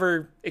 I've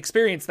never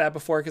experienced that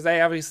before, because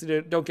I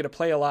obviously don't get to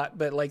play a lot,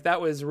 but like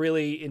that was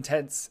really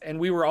intense. And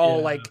we were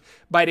all like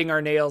biting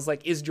our nails,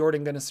 like, is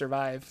Jordan going to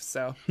survive?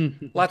 So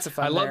lots of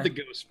fun. I love the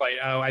ghost fight.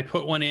 I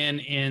put one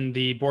in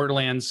the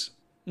Borderlands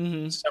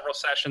several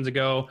sessions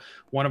ago.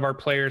 One of our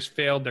players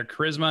failed their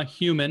charisma,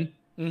 human,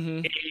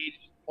 aged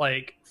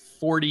like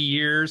 40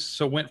 years.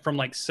 So went from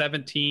like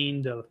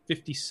 17 to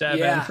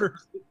 57 or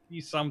 50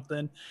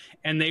 something.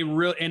 And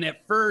and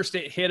at first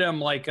it hit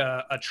him like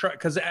a truck,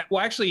 because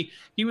actually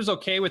he was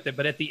okay with it,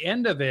 but at the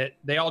end of it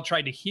they all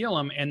tried to heal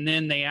him, and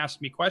then they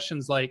asked me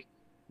questions like,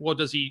 well,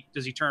 does he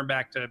turn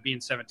back to being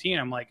 17?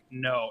 I'm like,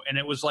 no. And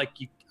it was like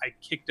I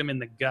kicked him in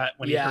the gut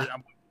when he heard.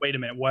 I'm like, wait a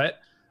minute,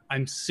 what?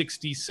 I'm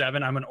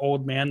 67. I'm an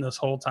old man this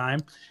whole time.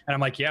 And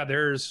I'm like, yeah,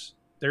 there's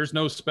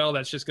no spell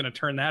that's just going to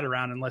turn that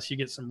around unless you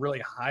get some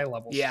really high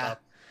level stuff.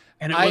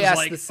 And I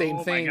asked the same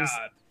things.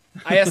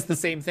 I asked the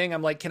same thing.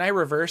 I'm like, can I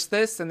reverse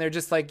this? And they're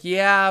just like,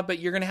 yeah, but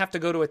you're going to have to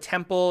go to a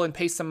temple and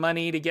pay some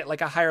money to get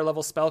like a higher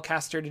level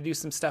spellcaster to do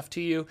some stuff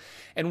to you.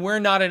 And we're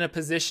not in a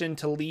position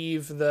to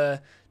leave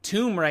the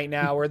tomb right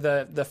now, or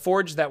the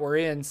forge that we're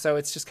in. So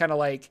it's just kind of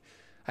like,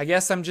 I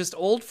guess I'm just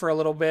old for a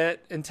little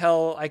bit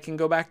until I can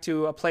go back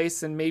to a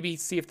place and maybe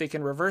see if they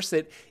can reverse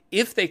it.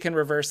 If they can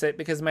reverse it,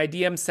 because my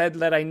DM said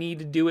that I need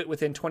to do it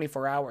within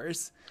 24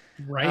 hours.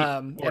 Right.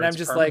 And I'm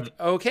just permanent. Like,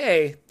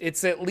 okay,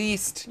 it's at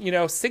least,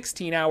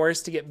 16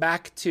 hours to get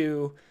back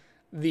to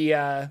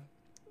to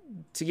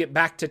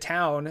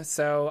town.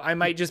 So I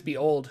might just be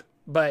old,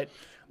 but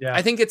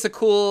I think it's a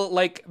cool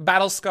like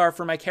battle scar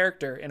for my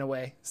character in a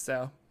way.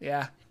 So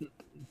yeah.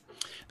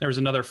 There was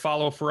another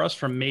follow for us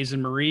from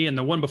Mason Marie, and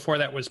the one before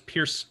that was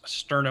Pierce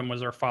Sternum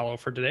was our follow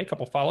for today. A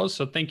couple follows,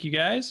 so thank you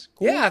guys.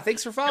 Cool. Yeah,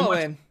 thanks for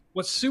following.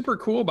 What's super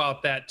cool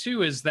about that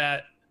too is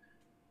that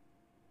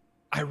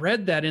I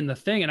read that in the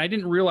thing and I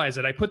didn't realize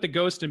it. I put the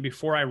ghost in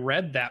before I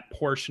read that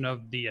portion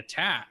of the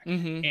attack.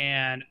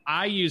 And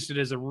I used it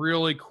as a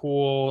really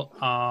cool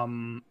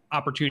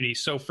opportunity.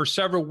 So for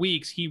several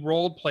weeks, he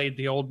role played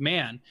the old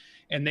man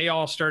and they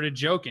all started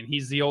joking.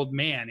 He's the old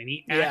man and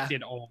he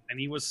acted old and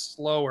he was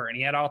slower and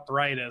he had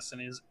arthritis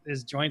and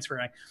his joints were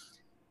like,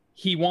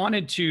 he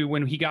wanted to,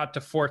 when he got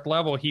to 4th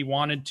level, he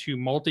wanted to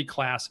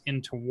multi-class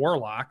into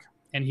Warlock.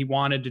 And he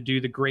wanted to do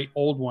the Great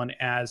Old One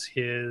as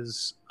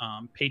his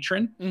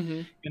patron.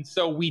 And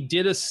so we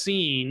did a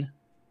scene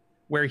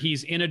where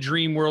he's in a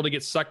dream world. He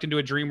gets sucked into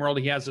a dream world.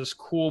 He has this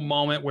cool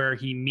moment where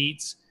he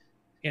meets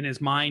and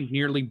his mind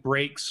nearly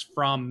breaks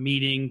from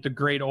meeting the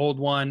Great Old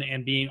One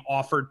and being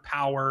offered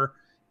power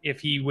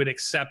if he would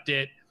accept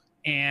it.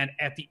 And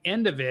at the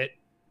end of it,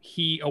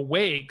 he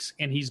awakes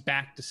and he's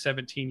back to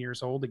 17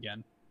 years old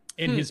again.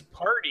 And his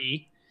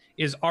party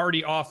is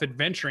already off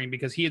adventuring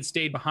because he had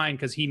stayed behind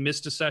because he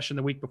missed a session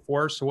the week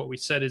before. So what we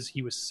said is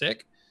he was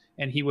sick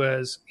and he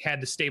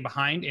had to stay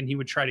behind and he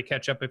would try to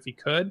catch up if he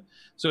could.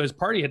 So his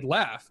party had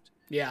left.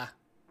 Yeah.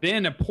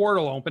 Then a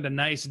portal opened, a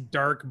nice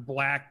dark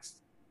black,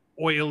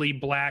 oily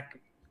black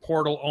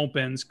portal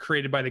opens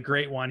created by the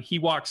Great One. He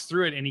walks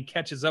through it and he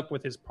catches up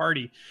with his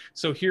party.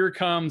 So here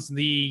comes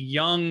the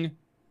young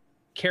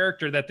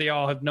character that they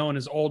all have known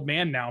as Old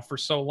Man now for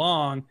so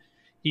long.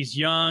 He's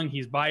young,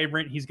 he's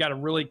vibrant, he's got a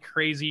really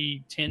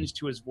crazy tinge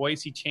to his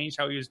voice. He changed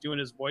how he was doing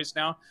his voice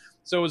now.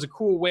 So it was a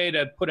cool way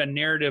to put a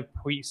narrative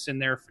piece in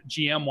there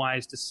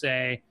GM-wise to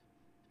say,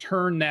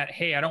 turn that,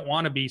 hey, I don't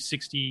want to be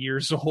 60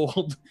 years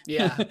old.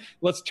 Yeah.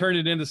 Let's turn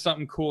it into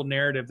something cool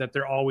narrative that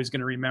they're always going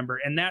to remember.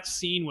 And that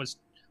scene was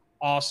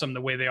awesome the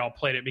way they all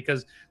played it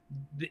because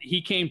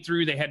he came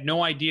through. They had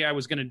no idea I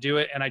was going to do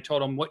it. And I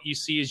told him, what you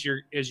see is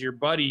your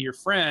buddy, your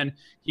friend.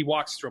 He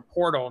walks through a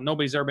portal.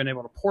 Nobody's ever been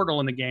able to portal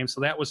in the game.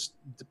 So that was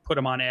to put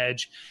him on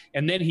edge.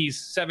 And then he's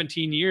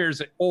 17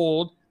 years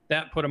old.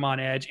 That put him on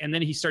edge. And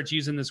then he starts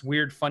using this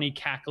weird, funny,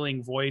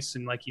 cackling voice.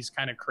 And like, he's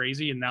kind of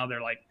crazy. And now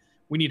they're like,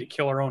 we need to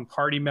kill our own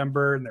party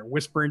member. And they're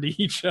whispering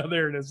to each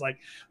other. And it's like,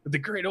 the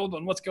Great Old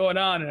One, what's going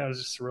on? And it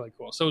was just really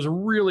cool. So it was a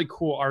really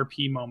cool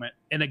RP moment.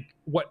 And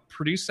what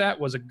produced that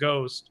was a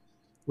ghost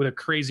with a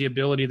crazy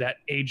ability that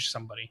aged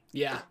somebody.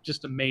 Yeah.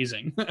 Just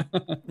amazing.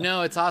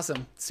 No, it's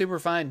awesome. Super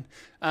fun.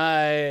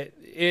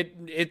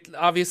 It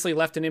obviously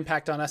left an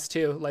impact on us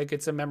too. Like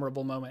it's a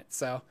memorable moment.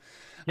 So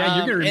yeah,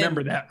 you're going to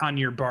remember that on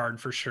your bard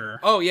for sure.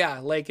 Oh yeah.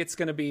 Like it's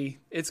going to be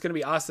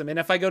awesome. And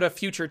if I go to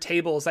future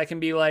tables, I can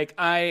be like,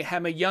 I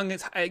am young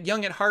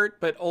at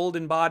heart, but old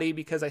in body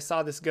because I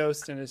saw this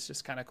ghost and it's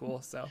just kind of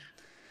cool. So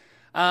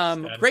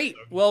great.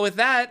 Well, with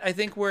that, I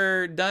think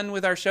we're done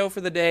with our show for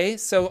the day.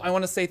 So I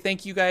want to say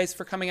thank you guys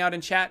for coming out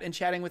and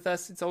chatting with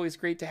us. It's always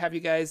great to have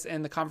you guys,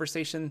 and the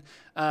conversation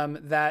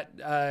that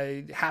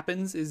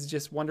happens is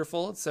just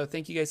wonderful. So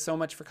thank you guys so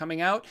much for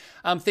coming out.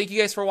 Thank you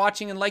guys for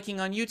watching and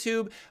liking on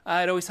YouTube.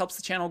 It always helps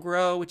the channel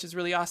grow, which is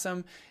really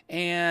awesome.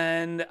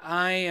 And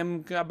I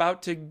am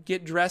about to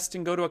get dressed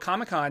and go to a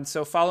Comic-Con.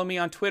 So follow me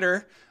on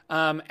Twitter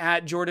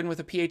at Jordan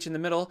with a PH in the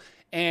middle.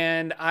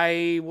 And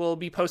I will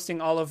be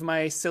posting all of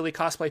my silly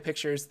cosplay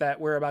pictures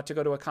that we're about to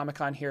go to a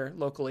Comic-Con here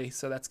locally.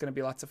 So that's going to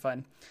be lots of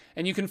fun.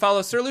 And you can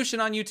follow Sir Lucian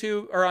on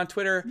YouTube or on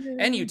Twitter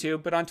and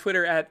YouTube, but on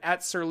Twitter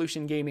at Sir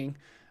Lucian Gaming.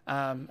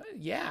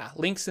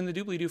 Links in the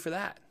doobly-doo for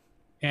that.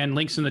 And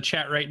links in the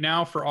chat right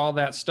now for all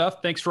that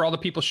stuff. Thanks for all the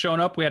people showing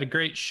up. We had a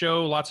great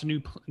show. Lots of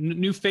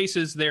new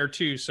faces there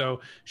too.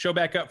 So show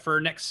back up for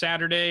next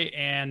Saturday.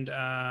 And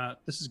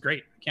this is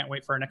great. Can't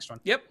wait for our next one.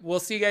 Yep. We'll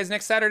see you guys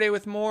next Saturday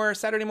with more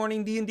Saturday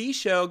morning D&D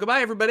show.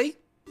 Goodbye, everybody.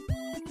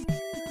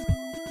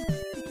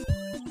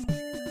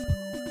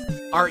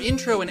 Our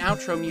intro and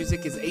outro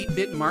music is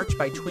 8-Bit March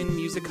by Twin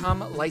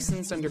Musicom,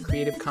 licensed under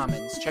Creative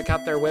Commons. Check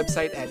out their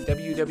website at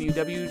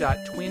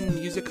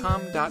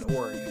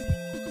www.twinmusicom.org.